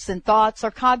 beliefs and thoughts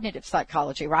are cognitive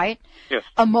psychology, right? Yes.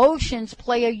 Emotions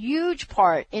play a huge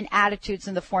part in attitudes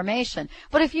and the formation.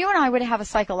 But if you and I were to have a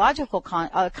psychological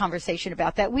conversation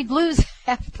about that, we'd lose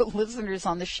half the listeners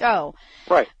on the show.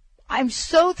 Right. I'm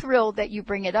so thrilled that you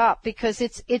bring it up, because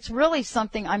it's really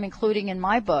something I'm including in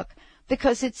my book,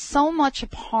 because it's so much a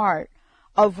part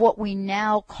of what we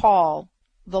now call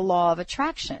the law of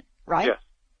attraction, right? Yes.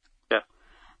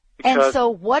 And so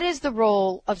what is the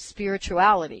role of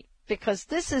spirituality? Because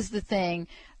this is the thing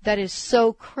that is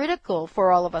so critical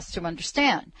for all of us to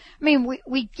understand. I mean,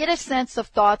 we get a sense of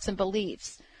thoughts and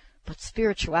beliefs, but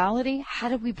spirituality, how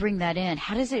do we bring that in?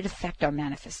 How does it affect our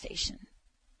manifestation?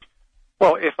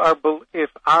 Well, if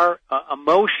our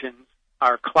emotions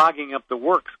are clogging up the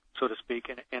works, so to speak,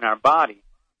 in our body,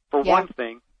 for one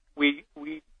thing, we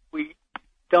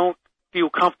don't feel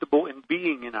comfortable in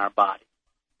being in our body.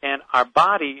 And our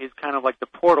body is kind of like the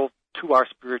portal to our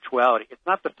spirituality. It's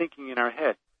not the thinking in our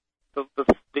head.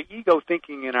 The ego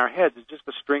thinking in our heads is just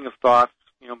a string of thoughts,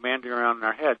 meandering around in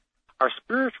our head. Our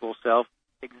spiritual self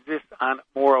exists on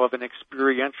more of an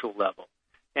experiential level.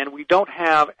 And we don't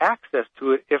have access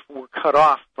to it if we're cut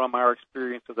off from our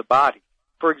experience of the body.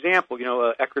 For example,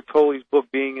 Eckhart Tolle's book,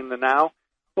 Being in the Now,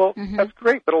 well, that's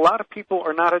great, but a lot of people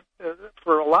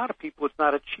for a lot of people, it's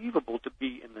not achievable to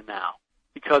be in the now,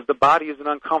 because the body is an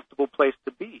uncomfortable place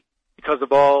to be because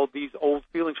of all these old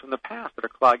feelings from the past that are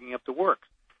clogging up the works.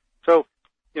 So,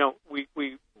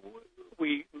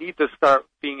 we need to start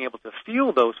being able to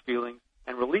feel those feelings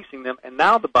and releasing them, and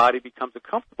now the body becomes a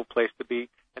comfortable place to be,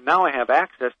 and now I have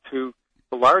access to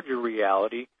the larger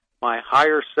reality, my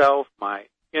higher self, my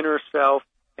inner self,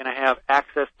 and I have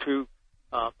access to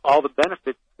all the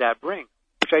benefits that brings,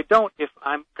 which I don't if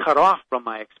I'm cut off from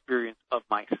my experience of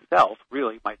myself,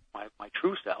 really my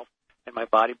true self and my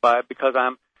body, because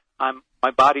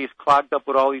my body is clogged up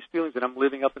with all these feelings that I'm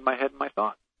living up in my head and my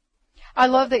thoughts. I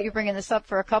love that you're bringing this up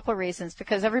for a couple of reasons,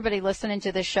 because everybody listening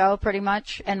to this show, pretty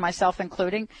much, and myself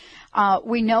including,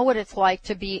 we know what it's like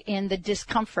to be in the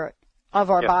discomfort of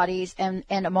our bodies and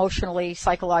emotionally,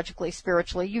 psychologically,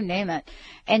 spiritually, you name it.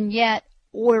 And yet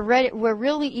we're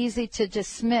really easy to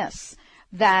dismiss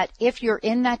that if you're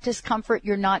in that discomfort,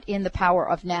 you're not in the power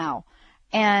of now.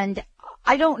 And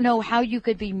I don't know how you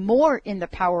could be more in the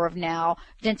power of now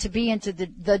than to be into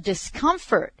the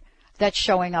discomfort that's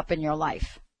showing up in your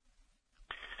life.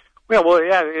 Well,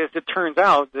 yeah, as it turns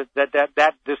out,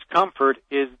 that discomfort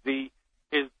is the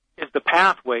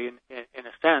pathway in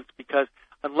a sense, because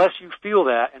unless you feel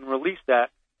that and release that,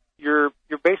 you're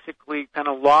basically kind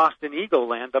of lost in ego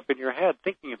land up in your head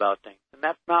thinking about things, and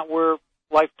that's not where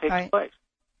life takes place.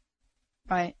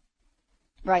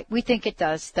 Right. We think it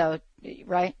does, though,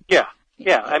 right? Yeah.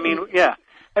 I mean,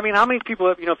 how many people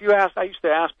have, if you ask, I used to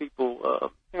ask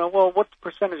people, well, what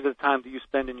percentage of the time do you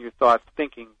spend in your thoughts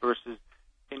thinking versus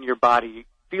in your body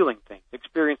feeling things,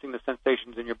 experiencing the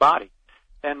sensations in your body?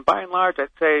 And by and large, I'd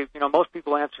say, most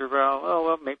people answer,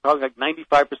 well, maybe probably like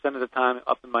 95% of the time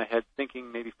up in my head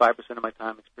thinking, maybe 5% of my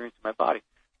time experiencing my body.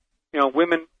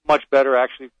 Women much better,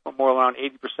 actually, more around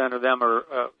 80% of them are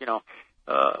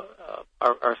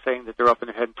saying that they're up in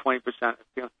their head, and 20%.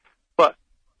 But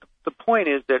the point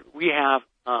is that we have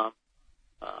gotten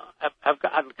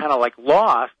kind of like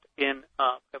lost in,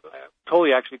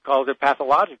 totally actually calls it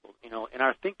pathological, in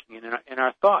our thinking and in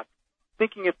our thoughts.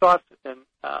 Thinking and thoughts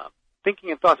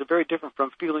are very different from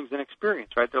feelings and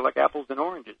experience, right? They're like apples and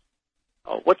oranges.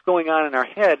 What's going on in our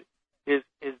head is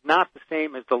not the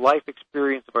same as the life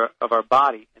experience of our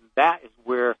body, and that is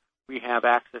where we have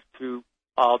access to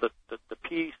all the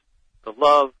peace, the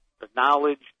love, the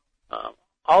knowledge,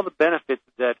 all the benefits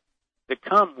that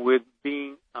come with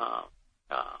being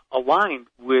aligned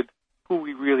with who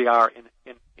we really are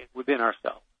within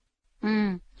ourselves.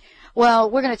 Well,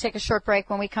 we're going to take a short break.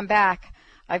 When we come back,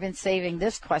 I've been saving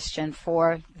this question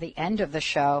for the end of the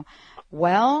show.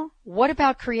 Well, what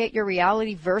about create your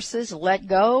reality versus let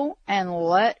go and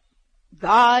let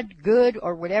God, good,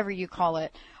 or whatever you call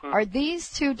it? Are these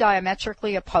two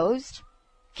diametrically opposed?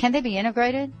 Can they be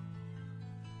integrated?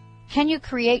 Can you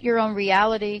create your own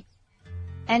reality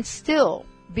and still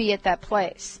be at that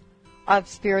place of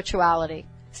spirituality?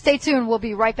 Stay tuned. We'll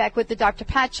be right back with the Dr.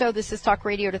 Pat Show. This is Talk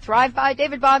Radio to Thrive by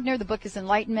David Bognar. The book is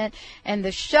Enlightenment, and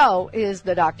the show is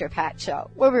the Dr. Pat Show.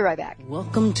 We'll be right back.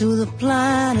 Welcome to the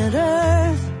planet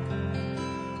Earth.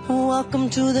 Welcome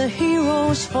to the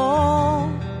hero's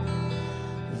fall.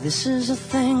 This is a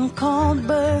thing called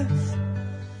birth.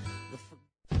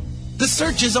 The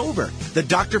search is over. The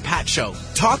Dr. Pat Show,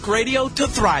 talk radio to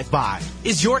thrive by,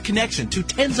 is your connection to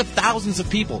tens of thousands of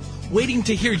people waiting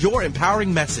to hear your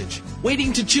empowering message,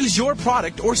 waiting to choose your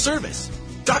product or service.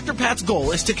 Dr. Pat's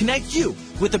goal is to connect you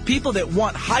with the people that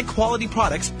want high-quality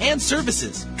products and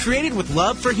services created with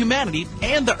love for humanity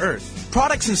and the earth.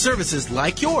 Products and services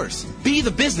like yours. Be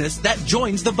the business that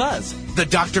joins the buzz. The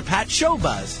Dr. Pat Show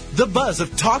buzz. The buzz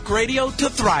of talk radio to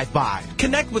thrive by.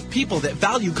 Connect with people that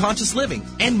value conscious living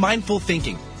and mindful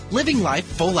thinking. Living life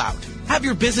full out. Have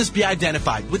your business be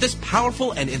identified with this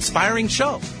powerful and inspiring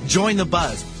show. Join the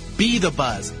buzz. Be the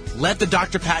buzz. Let the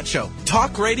Dr. Pat Show,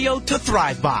 talk radio to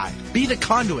thrive by. Be the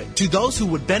conduit to those who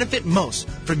would benefit most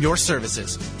from your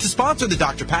services. To sponsor the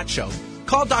Dr. Pat Show,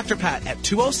 call Dr. Pat at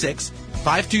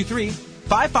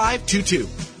 206-523-5522.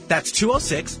 That's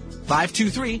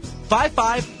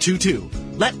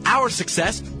 206-523-5522. Let our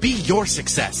success be your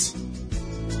success.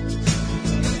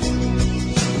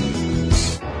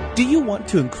 Do you want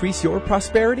to increase your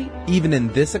prosperity, even in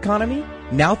this economy?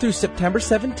 Now through September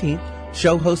 17th,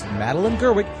 show host Madeline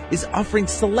Gerwick is offering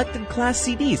selected class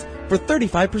CDs for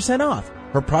 35% off.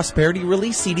 Her Prosperity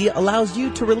Release CD allows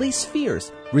you to release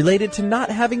fears related to not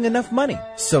having enough money,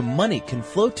 so money can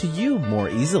flow to you more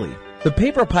easily. The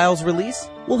Paper Piles release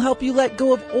will help you let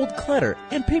go of old clutter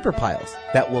and paper piles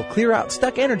that will clear out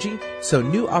stuck energy so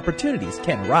new opportunities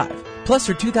can arrive. Plus,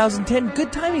 her 2010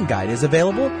 Good Timing Guide is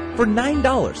available for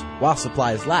 $9 while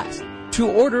supplies last. To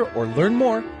order or learn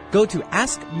more, go to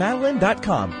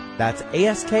AskMadeline.com. That's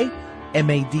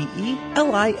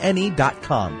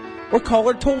AskMadeline.com. Or call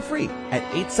her toll free at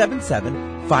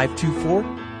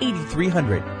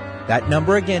 877-524-8300. That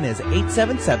number again is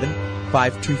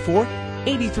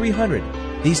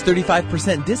 877-524-8300. These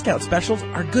 35% discount specials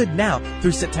are good now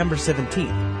through September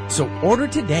 17th. So order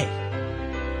today.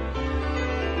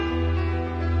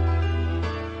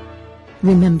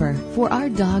 Remember, for our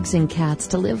dogs and cats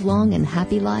to live long and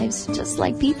happy lives, just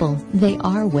like people, they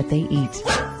are what they eat.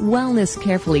 Wellness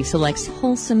carefully selects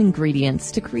wholesome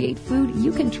ingredients to create food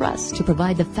you can trust to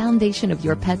provide the foundation of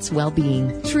your pet's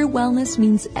well-being. True wellness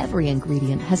means every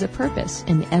ingredient has a purpose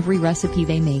in every recipe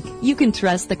they make. You can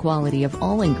trust the quality of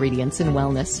all ingredients in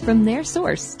wellness from their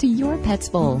source to your pet's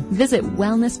bowl. Visit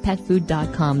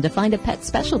wellnesspetfood.com to find a pet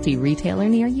specialty retailer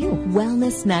near you.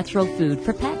 Wellness natural food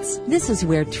for pets. This is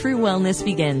where true wellness wellness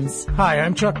begins. Hi,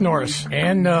 I'm Chuck Norris.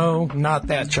 And no, not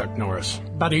that Chuck Norris.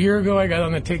 About a year ago, I got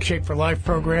on the Take Shape for Life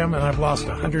program, and I've lost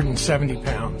 170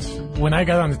 pounds. When I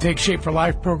got on the Take Shape for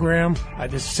Life program, I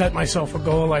just set myself a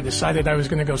goal. I decided I was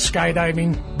going to go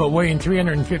skydiving, but weighing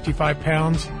 355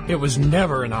 pounds, it was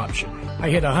never an option. I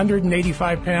hit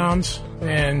 185 pounds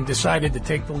and decided to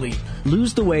take the leap.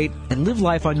 Lose the weight and live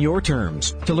life on your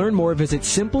terms. To learn more, visit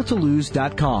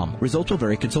simpletolose.com. Results will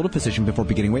vary. Consult a physician before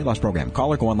beginning weight loss program.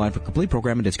 Call or go online for complete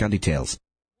program and discount details.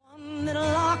 One that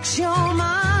locks your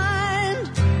mind,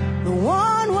 the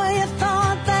one where you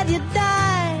thought that you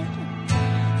died,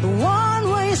 the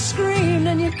one where you screamed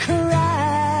and you cried.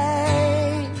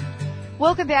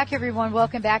 Welcome back, everyone.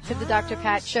 Welcome back to the Dr.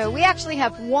 Pat Show. We actually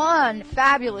have one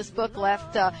fabulous book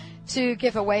left to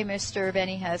give away, Mr.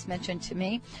 Benny has mentioned to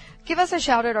me. Give us a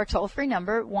shout at our toll-free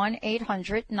number,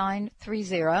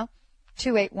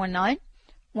 1-800-930-2819,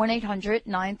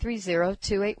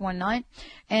 1-800-930-2819,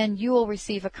 and you will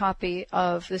receive a copy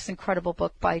of this incredible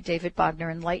book by David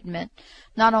Bognar, Enlightenment.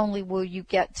 Not only will you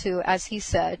get to, as he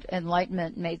said,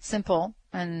 Enlightenment Made Simple,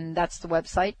 and that's the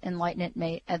website,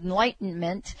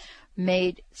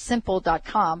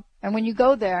 enlightenmentmadesimple.com, and when you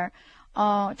go there,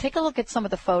 take a look at some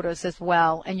of the photos as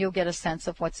well, and you'll get a sense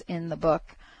of what's in the book.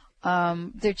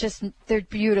 They're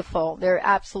beautiful. They're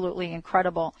absolutely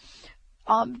incredible.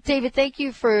 David, thank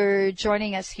you for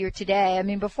joining us here today. I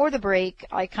mean, before the break,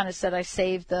 I kind of said I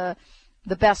saved the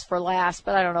best for last,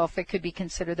 but I don't know if it could be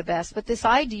considered the best. But this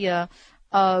idea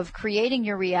of creating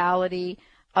your reality,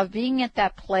 of being at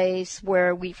that place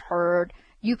where we've heard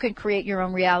you can create your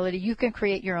own reality, you can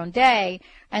create your own day,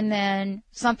 and then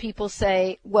some people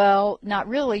say, well, not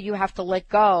really, you have to let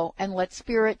go and let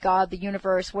spirit, God, the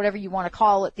universe, whatever you want to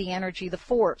call it, the energy, the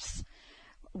force,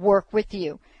 work with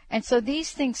you. And so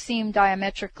these things seem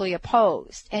diametrically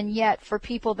opposed, and yet for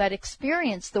people that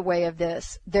experience the way of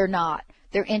this, they're not.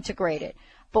 They're integrated.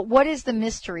 But what is the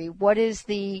mystery? What is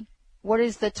the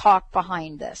talk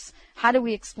behind this? How do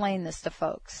we explain this to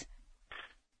folks?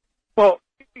 Well,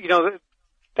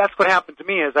 that's what happened to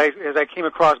me as I came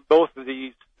across both of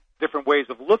these different ways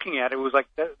of looking at it. It was like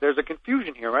there's a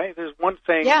confusion here, right? There's one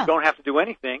saying you don't have to do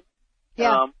anything.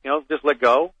 Yeah. Just let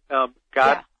go.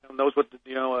 God knows what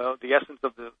the essence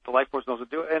of the life force knows what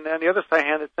to do. And then the other side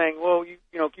hand is saying, well, you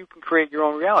can create your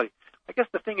own reality. I guess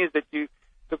the thing is that the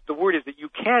word is that you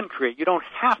can create. You don't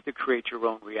have to create your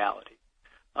own reality.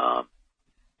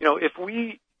 If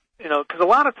we, because a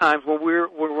lot of times when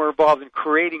we're involved in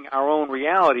creating our own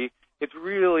reality, it's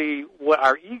really what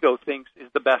our ego thinks is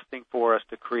the best thing for us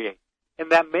to create.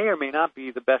 And that may or may not be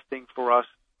the best thing for us,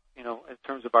 in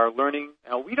terms of our learning.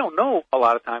 We don't know a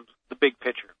lot of times the big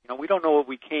picture. We don't know what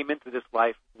we came into this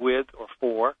life with or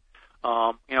for.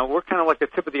 We're kind of like the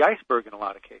tip of the iceberg in a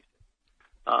lot of cases.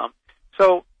 And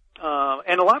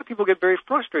a lot of people get very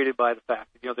frustrated by the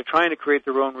fact that, they're trying to create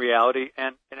their own reality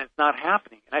and it's not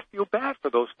happening. And I feel bad for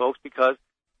those folks because,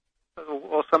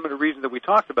 some of the reasons that we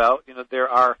talked about, there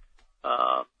are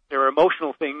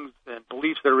emotional things and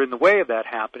beliefs that are in the way of that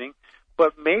happening,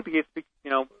 but maybe it's, in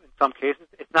some cases,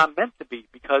 it's not meant to be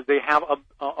because they have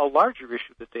a larger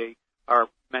issue that they are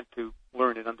meant to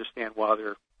learn and understand while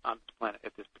they're on this planet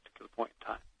at this particular point in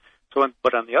time.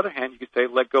 But on the other hand, you could say,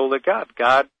 let go, let God.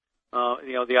 God,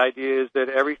 the idea is that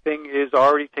everything is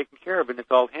already taken care of and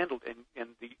it's all handled,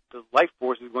 and the life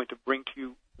force is going to bring to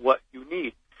you what you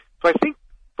need. So I think,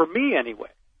 for me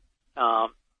anyway,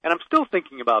 and I'm still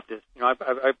thinking about this.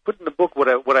 I put in the book what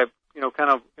I've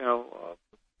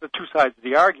the two sides of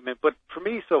the argument. But for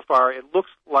me, so far, it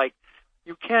looks like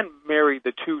you can marry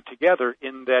the two together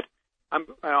in that I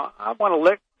want to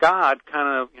let God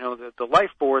the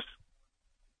life force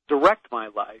direct my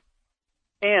life,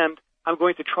 and I'm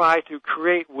going to try to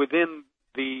create within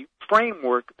the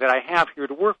framework that I have here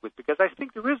to work with, because I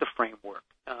think there is a framework.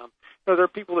 There are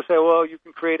people that say, well, you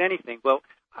can create anything. Well,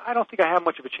 I don't think I have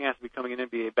much of a chance of becoming an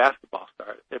NBA basketball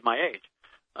star at my age.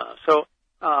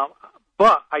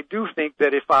 But I do think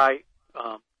that if I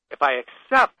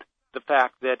accept the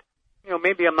fact that,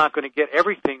 maybe I'm not going to get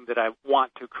everything that I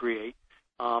want to create,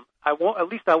 I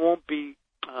won't be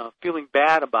feeling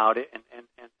bad about it and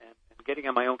getting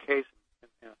on my own case.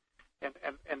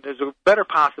 And there's a better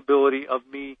possibility of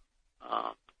me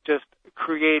just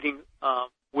creating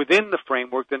within the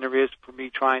framework than there is for me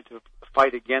trying to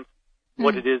fight against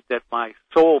what it is that my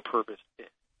sole purpose is.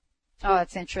 Oh,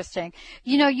 that's interesting.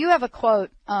 You have a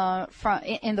quote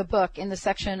in the book in the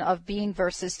section of being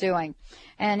versus doing,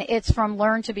 and it's from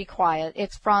Learn to Be Quiet.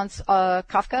 It's Franz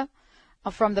Kafka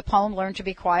from the poem Learn to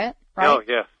Be Quiet, right? Oh,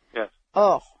 yes.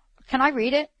 Oh, can I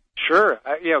read it? Sure.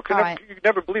 You'd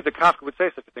never believe that Kafka would say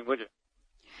such a thing, would you?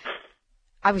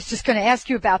 I was just going to ask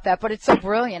you about that, but it's so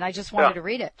brilliant. I just wanted to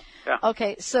read it. Yeah.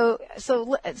 Okay, so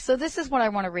this is what I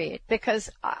want to read, because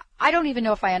I don't even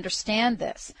know if I understand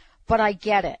this, but I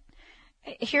get it.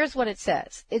 Here's what it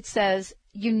says. It says,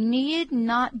 you need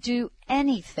not do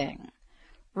anything.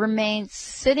 Remain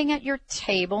sitting at your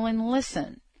table and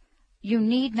listen. You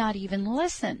need not even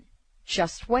listen.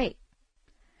 Just wait.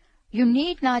 You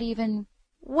need not even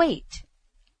wait.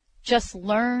 Just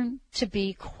learn to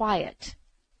be quiet,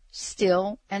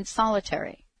 still and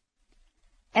solitary.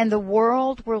 And the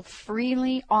world will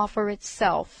freely offer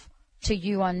itself to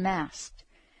you unmasked.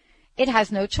 It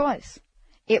has no choice.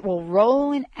 It will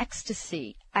roll in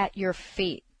ecstasy at your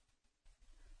feet.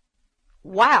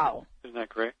 Wow. Isn't that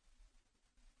great?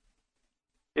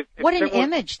 What an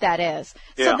image that is.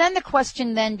 Yeah. So then the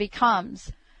question then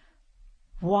becomes,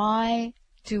 why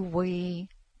do we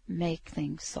make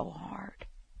things so hard?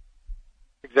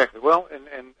 Exactly. Well,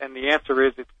 and the answer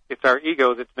is it's our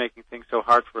ego that's making things so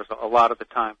hard for us a lot of the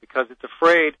time, because it's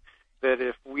afraid that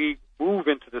if we move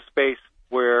into the space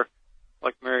where,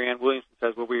 like Marianne Williamson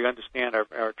says, where we understand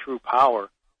our true power,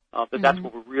 that's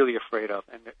what we're really afraid of.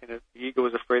 And the ego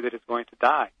is afraid that it's going to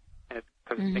die, and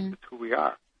because it thinks it's who we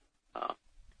are.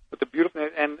 But the beautiful,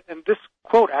 and this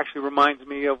quote actually reminds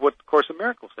me of what the Course in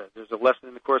Miracles says. There's a lesson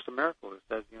in the Course in Miracles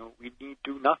that says, we need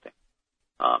do nothing.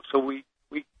 So we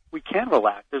can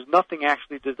relax. There's nothing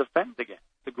actually to defend against.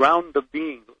 The ground of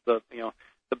being, the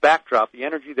backdrop, the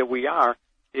energy that we are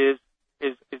is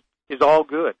all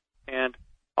good. And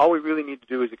all we really need to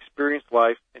do is experience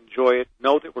life, enjoy it,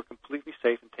 know that we're completely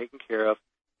safe and taken care of,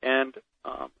 and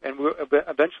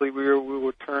eventually we will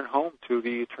return home to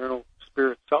the eternal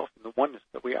spirit self and the oneness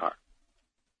that we are.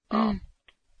 And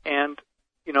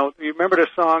you remember the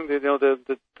song,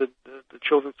 the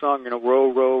children's song,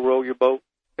 row, row, row your boat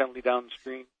gently down the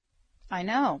stream. I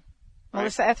know. Right.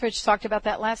 Melissa Etheridge talked about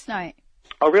that last night.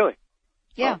 Oh, really?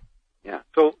 Yeah. Yeah.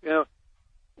 So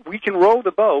we can row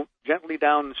the boat gently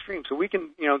down the stream. So we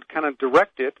can kind of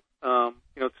direct it to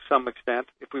some extent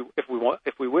if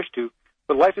we wish to.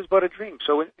 But life is but a dream.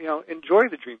 So enjoy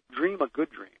the dream. Dream a good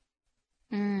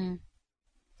dream.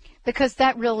 Because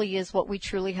that really is what we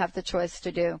truly have the choice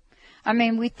to do. I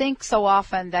mean, we think so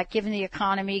often that given the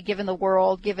economy, given the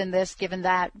world, given this, given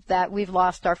that we've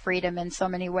lost our freedom in so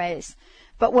many ways.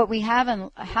 But what we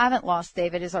haven't lost,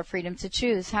 David, is our freedom to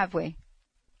choose, have we?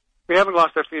 We haven't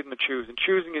lost our freedom to choose, and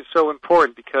choosing is so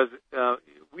important because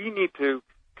we need to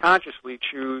consciously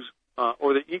choose,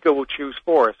 or the ego will choose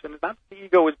for us. And not that the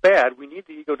ego is bad. We need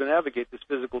the ego to navigate this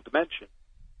physical dimension.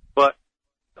 But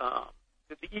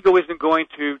the ego isn't going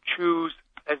to choose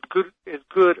as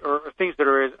good or things that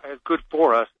are as good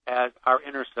for us as our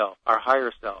inner self, our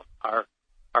higher self, our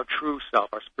true self,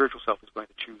 our spiritual self is going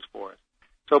to choose for us.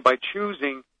 So by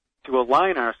choosing to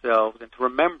align ourselves and to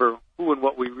remember who and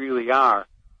what we really are,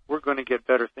 we're going to get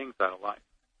better things out of life.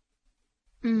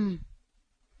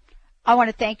 I want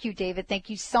to thank you, David. Thank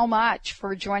you so much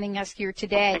for joining us here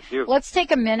today. Thank you. Let's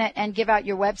take a minute and give out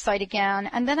your website again,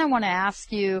 and then I want to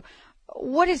ask you,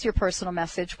 what is your personal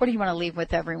message? What do you want to leave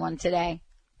with everyone today?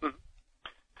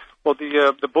 Well,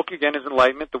 the book again is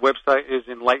Enlightenment. The website is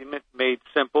Enlightenment Made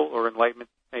Simple, or Enlightenment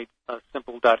Made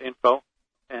Simple.info,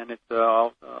 and it's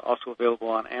also available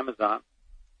on Amazon.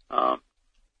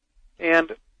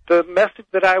 And the message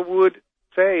that I would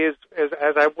say is,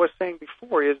 as I was saying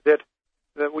before, is that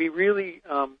we really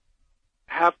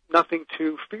have nothing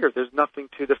to fear. There's nothing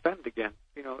to defend against.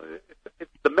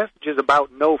 The message is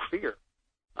about no fear.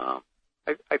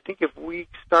 I think if we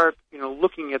start,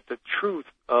 looking at the truth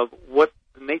of what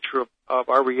the nature of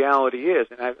our reality is,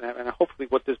 and hopefully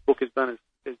what this book has done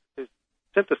is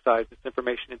synthesize this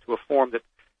information into a form that's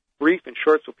brief and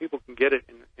short, so people can get it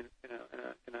in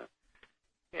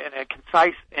a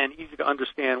concise and easy to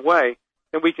understand way,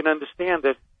 then we can understand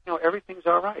that everything's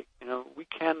all right. We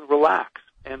can relax,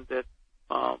 and that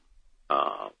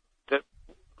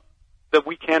that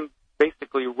we can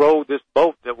basically row this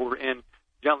boat that we're in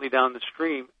gently down the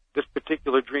stream, this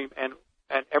particular dream, and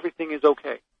everything is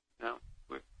okay.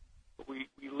 We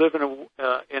live in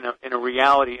a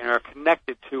reality and are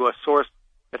connected to a source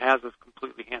that has us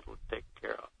completely handled and taken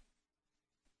care of.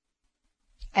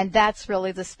 And that's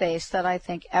really the space that I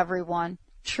think everyone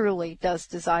truly does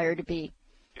desire to be.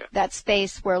 Yeah. That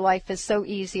space where life is so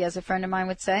easy, as a friend of mine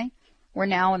would say. We're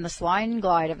now in the slide and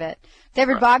glide of it.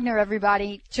 David Bognar,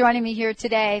 everybody, joining me here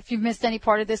today. If you've missed any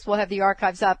part of this, we'll have the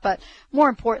archives up. But more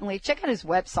importantly, check out his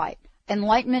website,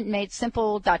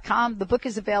 EnlightenmentMadeSimple.com. The book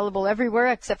is available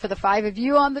everywhere except for the 5 of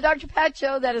you on the Dr. Pat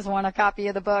Show that has won a copy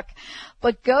of the book.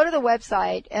 But go to the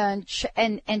website and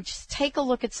just take a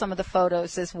look at some of the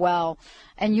photos as well,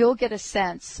 and you'll get a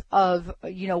sense of,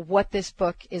 what this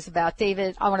book is about.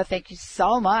 David, I want to thank you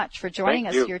so much for joining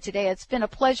us here today. It's been a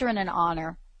pleasure and an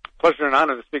honor. Pleasure and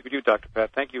honor to speak with you, Dr.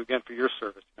 Pat. Thank you again for your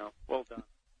service. Well done.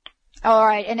 All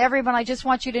right, and everyone, I just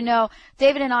want you to know,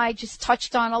 David and I just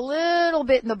touched on a little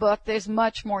bit in the book. There's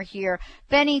much more here.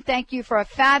 Benny, thank you for a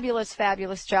fabulous,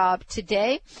 fabulous job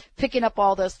today, picking up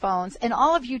all those phones. And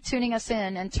all of you tuning us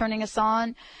in and turning us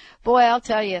on, boy, I'll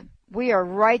tell you, we are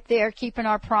right there keeping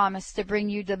our promise to bring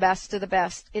you the best of the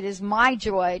best. It is my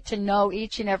joy to know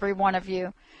each and every one of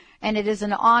you, and it is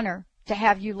an honor to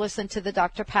have you listen to the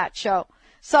Dr. Pat Show.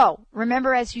 So,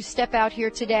 remember as you step out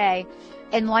here today,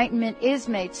 enlightenment is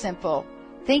made simple.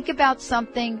 Think about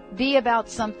something, be about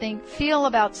something, feel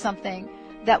about something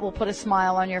that will put a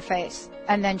smile on your face,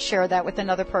 and then share that with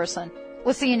another person.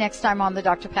 We'll see you next time on the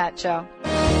Dr. Pat Show.